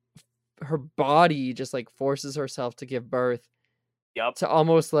like her body just like forces herself to give birth. Yep. To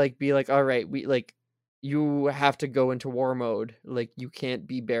almost like be like, all right, we like, you have to go into war mode. Like you can't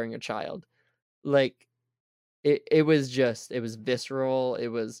be bearing a child. Like it was visceral. It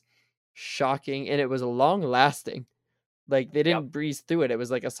was shocking, and it was long lasting. Like they didn't breeze through it. It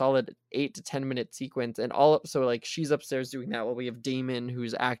was like a solid 8 to 10 minute sequence, and so like she's upstairs doing that while we have Daemon,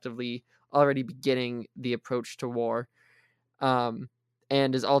 who's actively already beginning the approach to war, and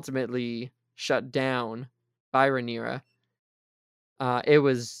is ultimately shut down by Rhaenyra. It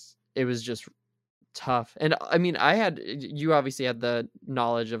was just tough, and I mean, you obviously had the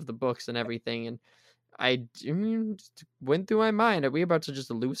knowledge of the books and everything, and I mean, went through my mind: are we about to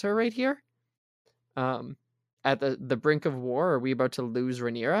just lose her right here? At the brink of war, are we about to lose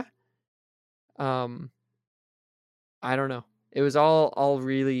Rhaenyra? I don't know. It was all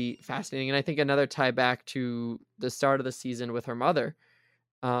really fascinating, and I think another tie back to the start of the season with her mother,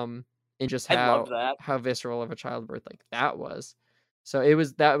 and just how visceral of a childbirth like that was. So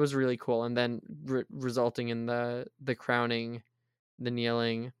that was really cool, and then resulting in the crowning, the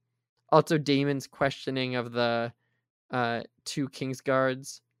kneeling, also Daemon's questioning of the 2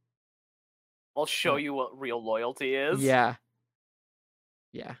 Kingsguards. I'll show you what real loyalty is. Yeah.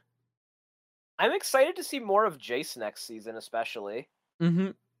 I'm excited to see more of Jace next season, especially.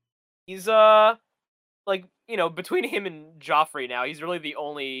 Mm-hmm. He's like, between him and Joffrey now, he's really the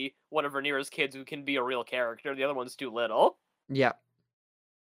only one of Rhaenyra's kids who can be a real character. The other one's too little. Yeah.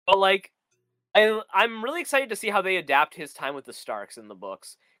 But like, I'm really excited to see how they adapt his time with the Starks in the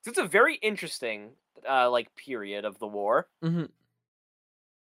books, because it's a very interesting like period of the war. Mm-hmm.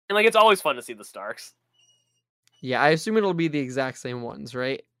 And like, it's always fun to see the Starks. Yeah, I assume it'll be the exact same ones,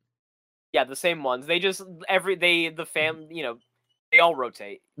 right? Yeah, the same ones. They just they all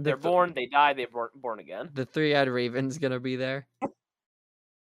rotate. They're born, they die, they're born again. The 3-eyed Raven's gonna be there.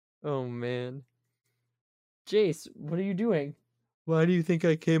 Oh man. Jace, what are you doing? Why do you think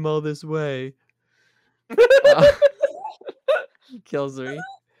I came all this way? He kills me.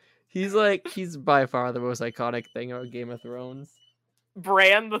 He's by far the most iconic thing about Game of Thrones.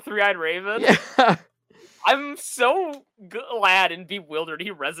 Bran, the 3-eyed Raven? Yeah. I'm so glad and bewildered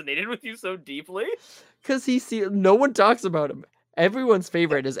he resonated with you so deeply. Because no one talks about him. Everyone's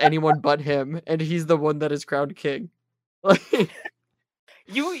favorite is anyone but him, and he's the one that is crowned king.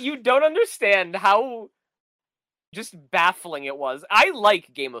 You don't understand how just baffling it was. I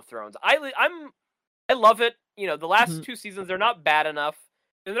like Game of Thrones. I love it. The last 2 seasons, they're not bad enough.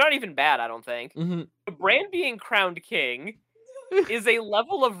 And they're not even bad, I don't think. Mm-hmm. But Bran being crowned king is a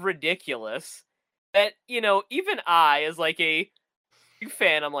level of ridiculous that, even I, as like a big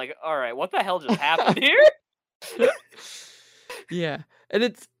fan, I'm like, all right, what the hell just happened here? Yeah, and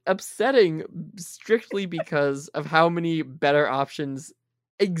it's upsetting strictly because of how many better options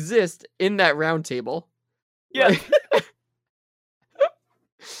exist in that round table. Yeah.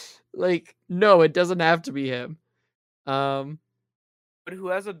 Like, no, it doesn't have to be him. But who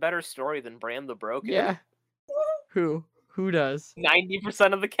has a better story than Bram the Broken? Yeah. Who does?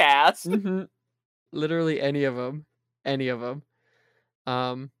 90% of the cast. Mm-hmm. Literally any of them. Any of them.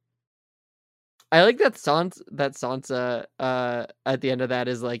 I like that Sansa at the end of that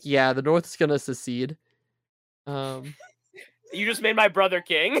is like, yeah, the North's gonna secede. You just made my brother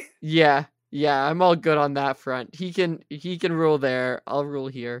king. Yeah, I'm all good on that front. He can rule there. I'll rule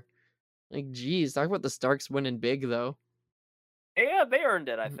here. Like, geez, talk about the Starks winning big though. Yeah, they earned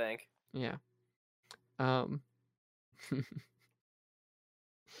it, I think. Yeah. I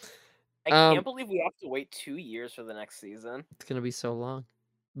can't believe we have to wait 2 years for the next season. It's gonna be so long.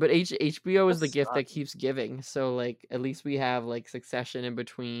 But HBO is the That's gift not- that keeps giving. So like at least we have like Succession in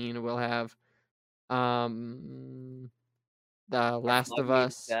between. We'll have The Last of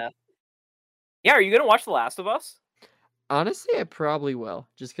Us. Death. Yeah, are you gonna watch The Last of Us? Honestly, I probably will,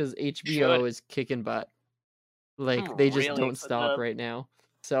 just because HBO is kicking butt. Like I'm they just really don't stop the- right now.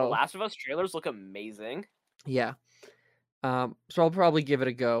 The So Last of Us trailers look amazing. yeah. So I'll probably give it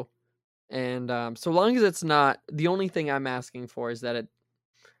a go. And so long as it's not, the only thing I'm asking for is that it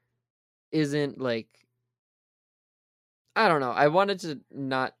isn't like, I don't know. I want it to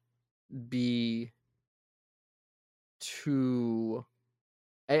not be too.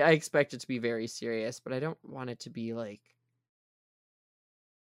 I expect it to be very serious, but I don't want it to be like.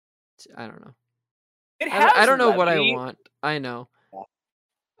 I don't know. It has I don't know what I levity. want. I know.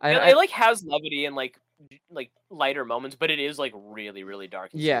 It like has levity and like lighter moments, but it is like really, really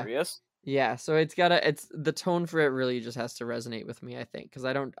dark and Yeah. serious. Yeah, so it's the tone for it really just has to resonate with me, I think, because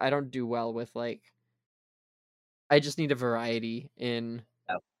I don't do well with like. I just need a variety in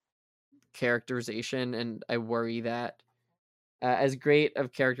characterization, and I worry that as great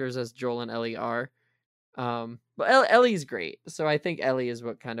of characters as Joel and Ellie are, but Ellie's great, so I think Ellie is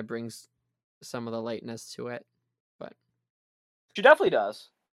what kind of brings some of the lightness to it. But She definitely does.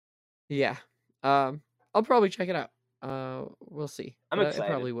 yeah, I'll probably check it out. We'll see. I'm But excited. I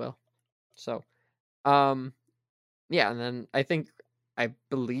probably will. So, yeah, and then I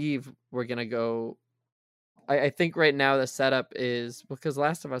believe we're gonna go. I think right now the setup is because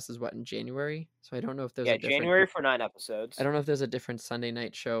Last of Us is what in January, so I don't know if there's a different. January for 9 episodes. I don't know if there's a different Sunday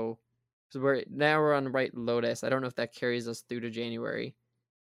night show. Because we're on White Lotus. I don't know if that carries us through to January.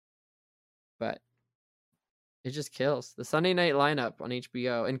 But it just kills. The Sunday night lineup on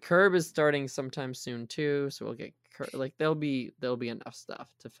HBO. And Curb is starting sometime soon too. So we'll get like there'll be enough stuff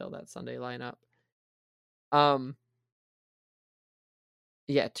to fill that Sunday lineup.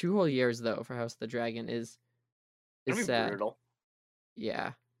 Yeah, 2 whole years though for House of the Dragon is sad. Brutal.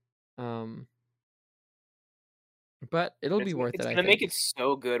 Yeah. But it'll be worth it. It's gonna make it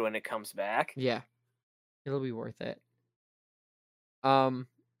so good when it comes back. Yeah, it'll be worth it.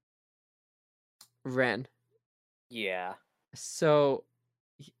 Ren. Yeah. So,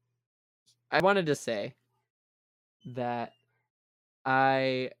 I wanted to say that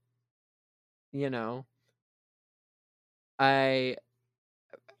I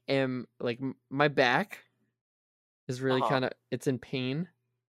am like my back is really kind of it's in pain.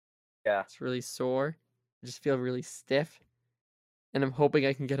 Yeah. It's really sore. I just feel really stiff. And I'm hoping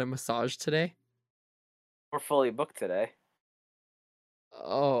I can get a massage today. We're fully booked today.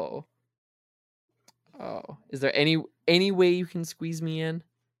 Oh. Is there any way you can squeeze me in?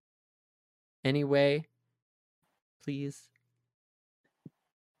 Any way? Please.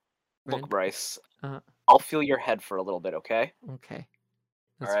 Look, Bryce. Uh-huh. I'll feel your head for a little bit, okay? Okay.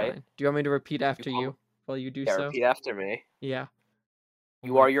 That's All right. fine. Do you want me to repeat after you while you do so? Repeat after me. Yeah.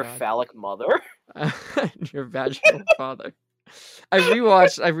 You are your phallic mother. Your vaginal father. I've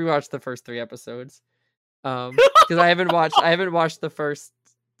rewatched the first 3 episodes. Because I haven't watched the first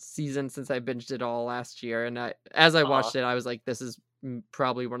season since I binged it all last year, and as I watched it, I was like, this is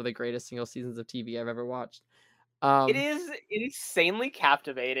probably one of the greatest single seasons of TV I've ever watched. It is insanely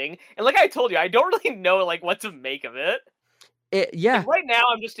captivating, and like I told you, I don't really know like what to make of it. Yeah. Like, right now,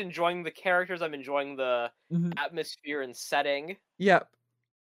 I'm just enjoying the characters. I'm enjoying the atmosphere and setting. Yep.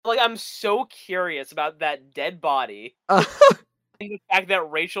 Like, I'm so curious about that dead body. And the fact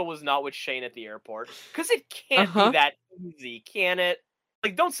that Rachel was not with Shane at the airport. Because it can't be that easy, can it?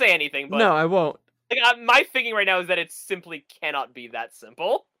 Like, don't say anything, but... No, I won't. Like, my thinking right now is that it simply cannot be that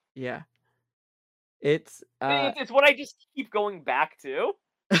simple. Yeah. It's what I just keep going back to.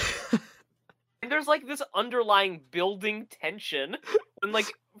 And there's, like, this underlying building tension when,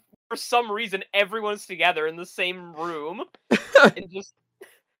 like, for some reason, everyone's together in the same room. And just...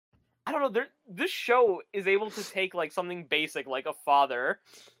 I don't know, this show is able to take, like, something basic, like a father,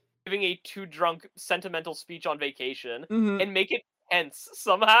 giving a too drunk sentimental speech on vacation Mhm. and make it tense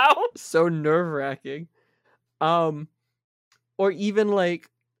somehow. So nerve-wracking. Or even like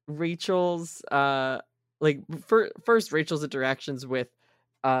Rachel's like first Rachel's interactions with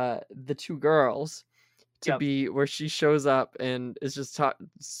the two girls to Yep. be where she shows up and is just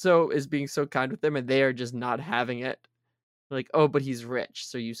is being so kind with them, and they are just not having it. Like, oh, but he's rich,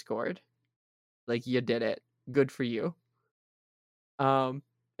 so you scored. Like, you did it. Good for you. And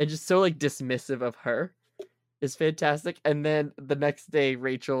just so like dismissive of her is fantastic. And then the next day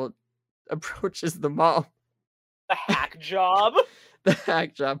Rachel approaches the mom. The hack job. The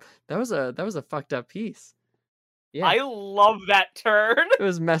hack job. That was a fucked up piece. Yeah. I love that turn. It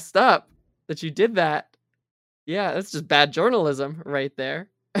was messed up that you did that. Yeah, that's just bad journalism right there.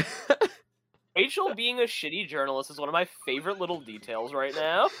 Rachel being a shitty journalist is one of my favorite little details right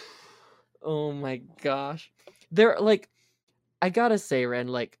now. Oh my gosh. They're like, I gotta say, Ren,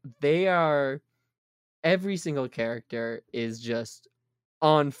 like, they are, every single character is just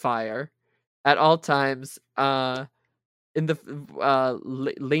on fire at all times. In the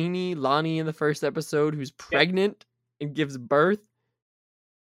Lonnie in the first episode, who's pregnant and gives birth.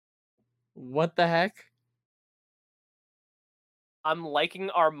 What the heck? I'm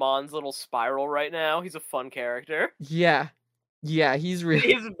liking Armand's little spiral right now. He's a fun character. Yeah, he's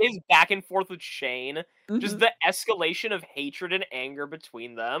really His back and forth with Shane, just Mhm. the escalation of hatred and anger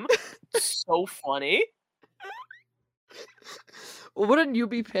between them. So funny. Well, wouldn't you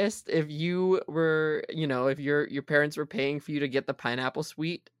be pissed if you were, if your parents were paying for you to get the pineapple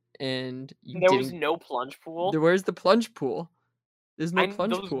suite and you There was didn't? no plunge pool. Where's the plunge pool? There's no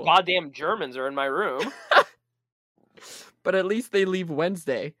plunge Those pool. goddamn Germans are in my room. But at least they leave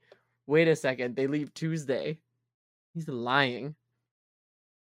Wednesday. Wait a second, they leave Tuesday. He's lying.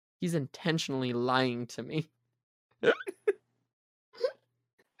 He's intentionally lying to me.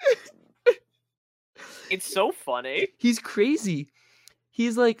 It's so funny. He's crazy.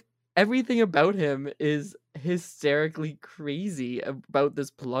 He's like, everything about him is hysterically crazy about this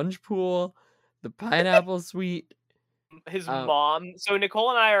plunge pool, the pineapple suite. His mom. So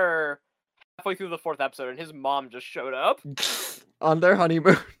Nicole and I are halfway through the 4th episode, and his mom just showed up on their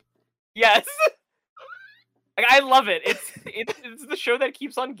honeymoon. Yes. Like, I love it. It's the show that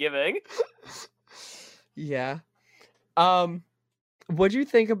keeps on giving. Yeah. What'd you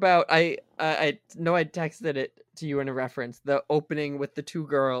think about? I know I texted it to you in a reference. The opening with the two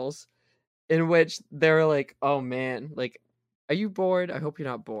girls, in which they're like, "Oh man, like, are you bored? I hope you're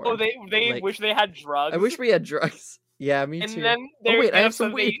not bored." Oh, they like, wish they had drugs. I wish we had drugs. Yeah, me and too. Then oh wait, I have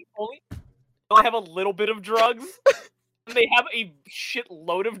some weed. They only have a little bit of drugs. And they have a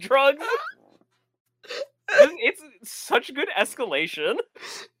shitload of drugs. It's such good escalation.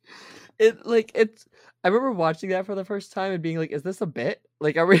 I remember watching that for the first time and being like, "Is this a bit?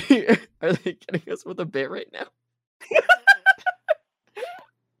 Like, are they getting us with a bit right now?"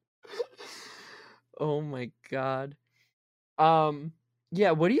 Oh my god.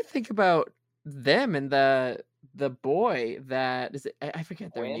 Yeah. What do you think about them and the boy that is? I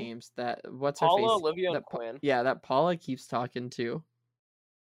forget their Quinn? names. That what's Paula, her face? Olivia, and Quinn. Yeah, that Paula keeps talking to.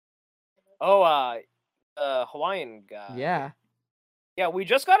 Oh, Hawaiian guy. Yeah. Yeah, we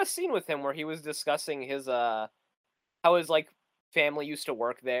just got a scene with him where he was discussing his how his like family used to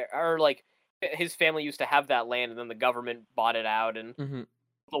work there, or like his family used to have that land, and then the government bought it out and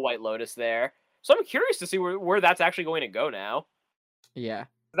the White Lotus there. So I'm curious to see where that's actually going to go now. Yeah.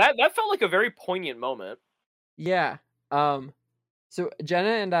 That felt like a very poignant moment. Yeah. So Jenna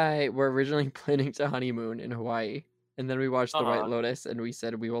and I were originally planning to honeymoon in Hawaii, and then we watched The White Lotus, and we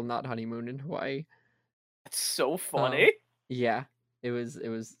said we will not honeymoon in Hawaii. That's so funny. Yeah. It was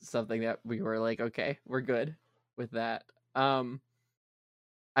something that we were like, okay, we're good with that. I'm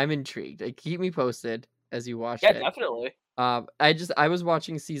intrigued. Keep me posted as you watch it. Yeah, definitely. I was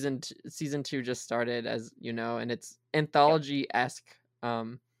watching season 2 just started, as you know, and it's anthology-esque.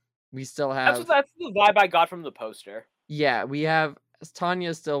 We still have that's the vibe I got from the poster. Yeah, we have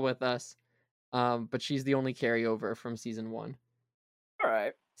Tanya's still with us. But she's the only carryover from season 1. All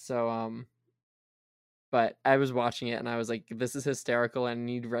right. So but I was watching it and I was like, this is hysterical, and I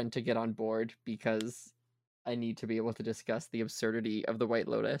need Ren to get on board because I need to be able to discuss the absurdity of the White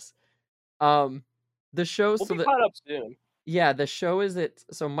Lotus. The show We'll be caught up soon. Yeah, the show is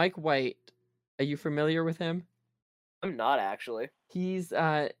so Mike White, are you familiar with him? I'm not actually. He is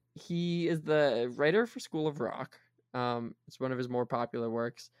the writer for School of Rock. It's one of his more popular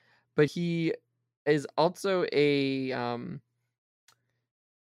works, but he is also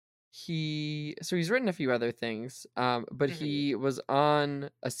he's written a few other things, but he was on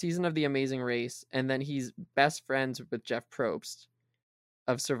a season of The Amazing Race, and then he's best friends with Jeff Probst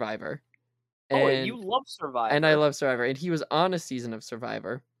of Survivor. Oh, And you love Survivor. and I love Survivor, and he was on a season of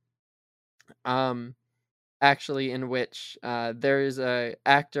Survivor. Actually, in which there is a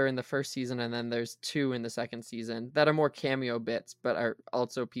actor in the first season, and then there's 2 in the second season that are more cameo bits, but are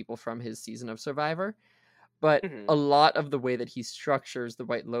also people from his season of Survivor. But a lot of the way that he structures the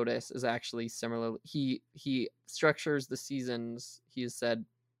White Lotus is actually similar. He structures the seasons, he has said,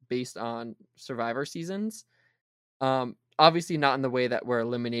 based on Survivor seasons. Obviously not in the way that we're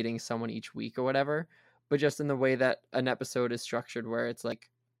eliminating someone each week or whatever, but just in the way that an episode is structured, where it's like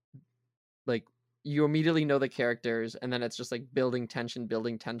you immediately know the characters, and then it's just like building tension,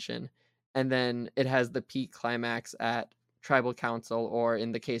 and then it has the peak climax at Tribal Council, or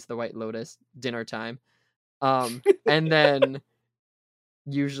in the case of the White Lotus, dinner time. And then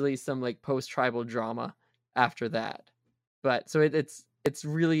usually some like post-tribal drama after that. But so it's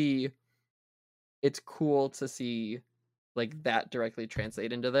really, it's cool to see like that directly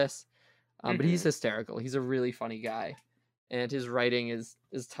translate into this. But he's hysterical. He's a really funny guy, and his writing is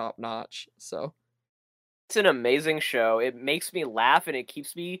top notch. So it's an amazing show. It makes me laugh, and it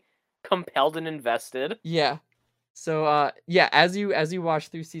keeps me compelled and invested. Yeah. So yeah, as you watch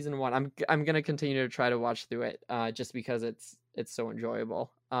through season 1, I'm gonna continue to try to watch through it, just because it's so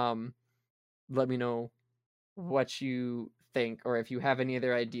enjoyable. Let me know what you think, or if you have any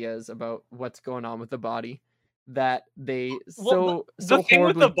other ideas about what's going on with the body that they the so thing with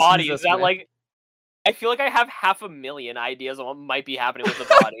horribly the body tease is us that with. like I feel like I have 500,000 ideas on what might be happening with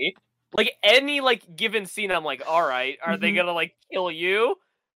the body. Like any like given scene, I'm like, all right, are they gonna like kill you?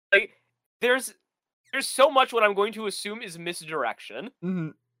 Like there's so much what I'm going to assume is misdirection,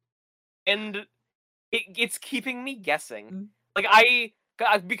 and it's keeping me guessing. Like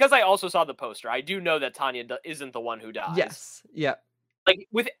because I also saw the poster, I do know that Tanya isn't the one who dies. Yes. Yeah. Like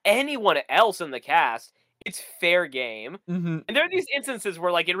with anyone else in the cast, it's fair game. And there are these instances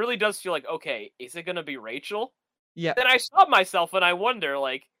where like it really does feel like, okay, is it gonna be Rachel? Yeah. Then I stop myself and I wonder,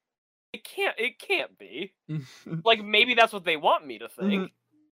 like, it can't be. Like maybe that's what they want me to think.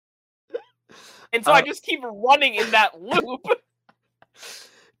 And so I just keep running in that loop.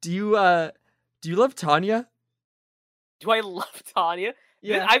 Do you love Tanya? Do I love Tanya?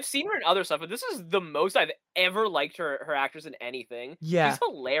 Yeah. I've seen her in other stuff, but this is the most I've ever liked her actress in anything. Yeah. She's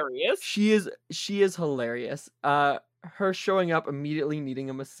hilarious. She is hilarious. Her showing up immediately needing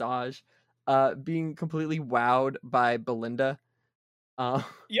a massage, being completely wowed by Belinda.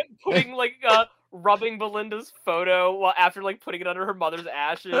 Yep, putting like rubbing Belinda's photo while after like putting it under her mother's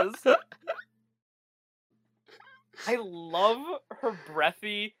ashes. I love her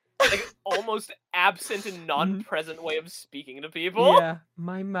breathy, like almost absent and non-present way of speaking to people. Yeah,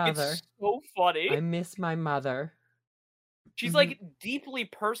 my mother. It's so funny. I miss my mother. She's like deeply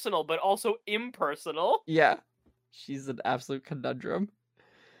personal, but also impersonal. Yeah, she's an absolute conundrum.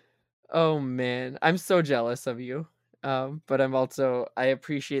 Oh man, I'm so jealous of you. But I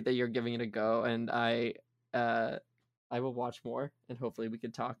appreciate that you're giving it a go, and I will watch more, and hopefully we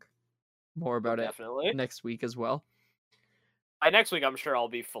can talk more about it next week as well. By next week, I'm sure I'll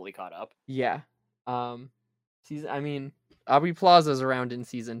be fully caught up. Yeah. I mean, Aubrey Plaza's around in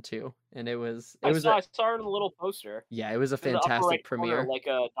season 2, and I saw her in a little poster. Yeah, it was a fantastic premiere, like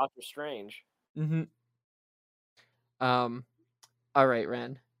Doctor Strange. All right,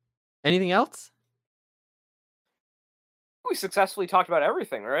 Ren. Anything else? We successfully talked about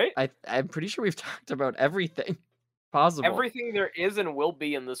everything, right? I'm pretty sure we've talked about everything possible. Everything there is and will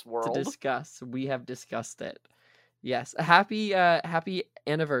be in this world to discuss. We have discussed it. Yes, happy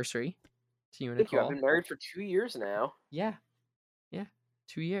anniversary to you and Nicole. I've been married for 2 years now. Yeah,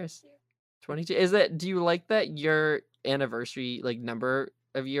 2 years. 22. Is that? Do you like that your anniversary, like number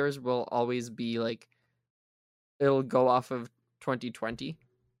of years, will always be like it'll go off of 2020?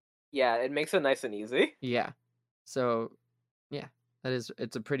 Yeah, it makes it nice and easy. Yeah. So, yeah,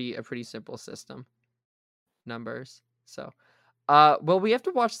 it's a pretty simple system. Numbers. So, well, we have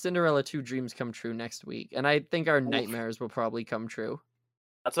to watch Cinderella 2 Dreams Come True next week, and I think our nightmares will probably come true.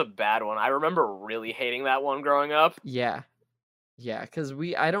 That's a bad one. I remember really hating that one growing up. Yeah, because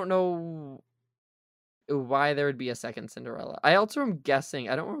I don't know why there would be a second Cinderella. I also am guessing,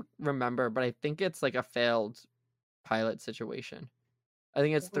 I don't remember, but I think it's like a failed pilot situation. I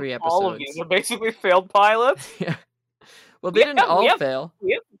think it's 3 episodes. All of these are basically failed pilots? Yeah. Well, they didn't all fail.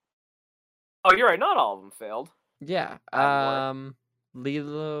 Oh, you're right. Not all of them failed. Yeah.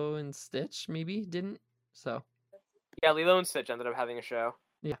 Lilo and Stitch maybe didn't. So. Yeah, Lilo and Stitch ended up having a show.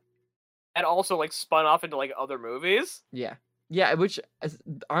 Yeah. And also like spun off into like other movies. Yeah. Yeah, which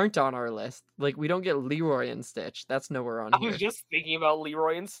aren't on our list. Like we don't get Leroy and Stitch. That's nowhere on here. I was just thinking about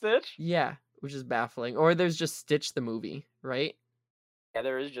Leroy and Stitch. Yeah, which is baffling. Or there's just Stitch the movie, right? Yeah,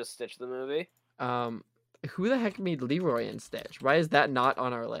 there is just Stitch the movie. Who the heck made Leroy and Stitch? Why is that not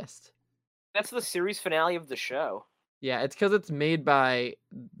on our list? That's the series finale of the show. Yeah, it's because it's made by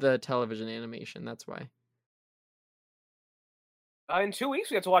the television animation. That's why. In 2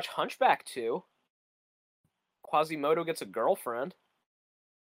 weeks, we have to watch Hunchback 2. Quasimodo gets a girlfriend.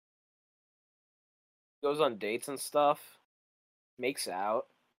 Goes on dates and stuff. Makes out.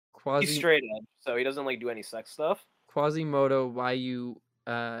 He's straight edge, so he doesn't like do any sex stuff. Quasimodo, why you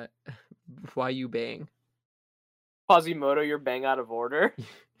bang? Quasimodo, you're bang out of order.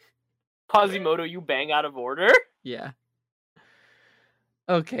 Quasimodo, you bang out of order. Yeah.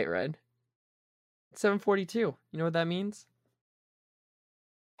 Okay, Red. 7:42. You know what that means?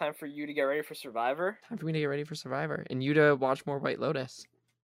 Time for you to get ready for Survivor. Time for me to get ready for Survivor, and you to watch more White Lotus.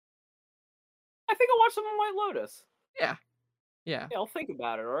 I think I'll watch some White Lotus. Yeah. Yeah, I'll think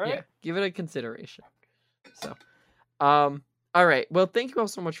about it, alright? Yeah, give it a consideration. So, all right. Well, thank you all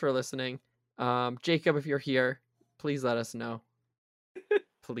so much for listening. Jacob, if you're here, please let us know.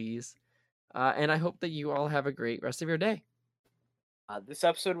 Please. And I hope that you all have a great rest of your day. This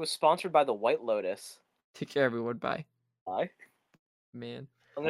episode was sponsored by the White Lotus. Take care, everyone. Bye. Bye. Man.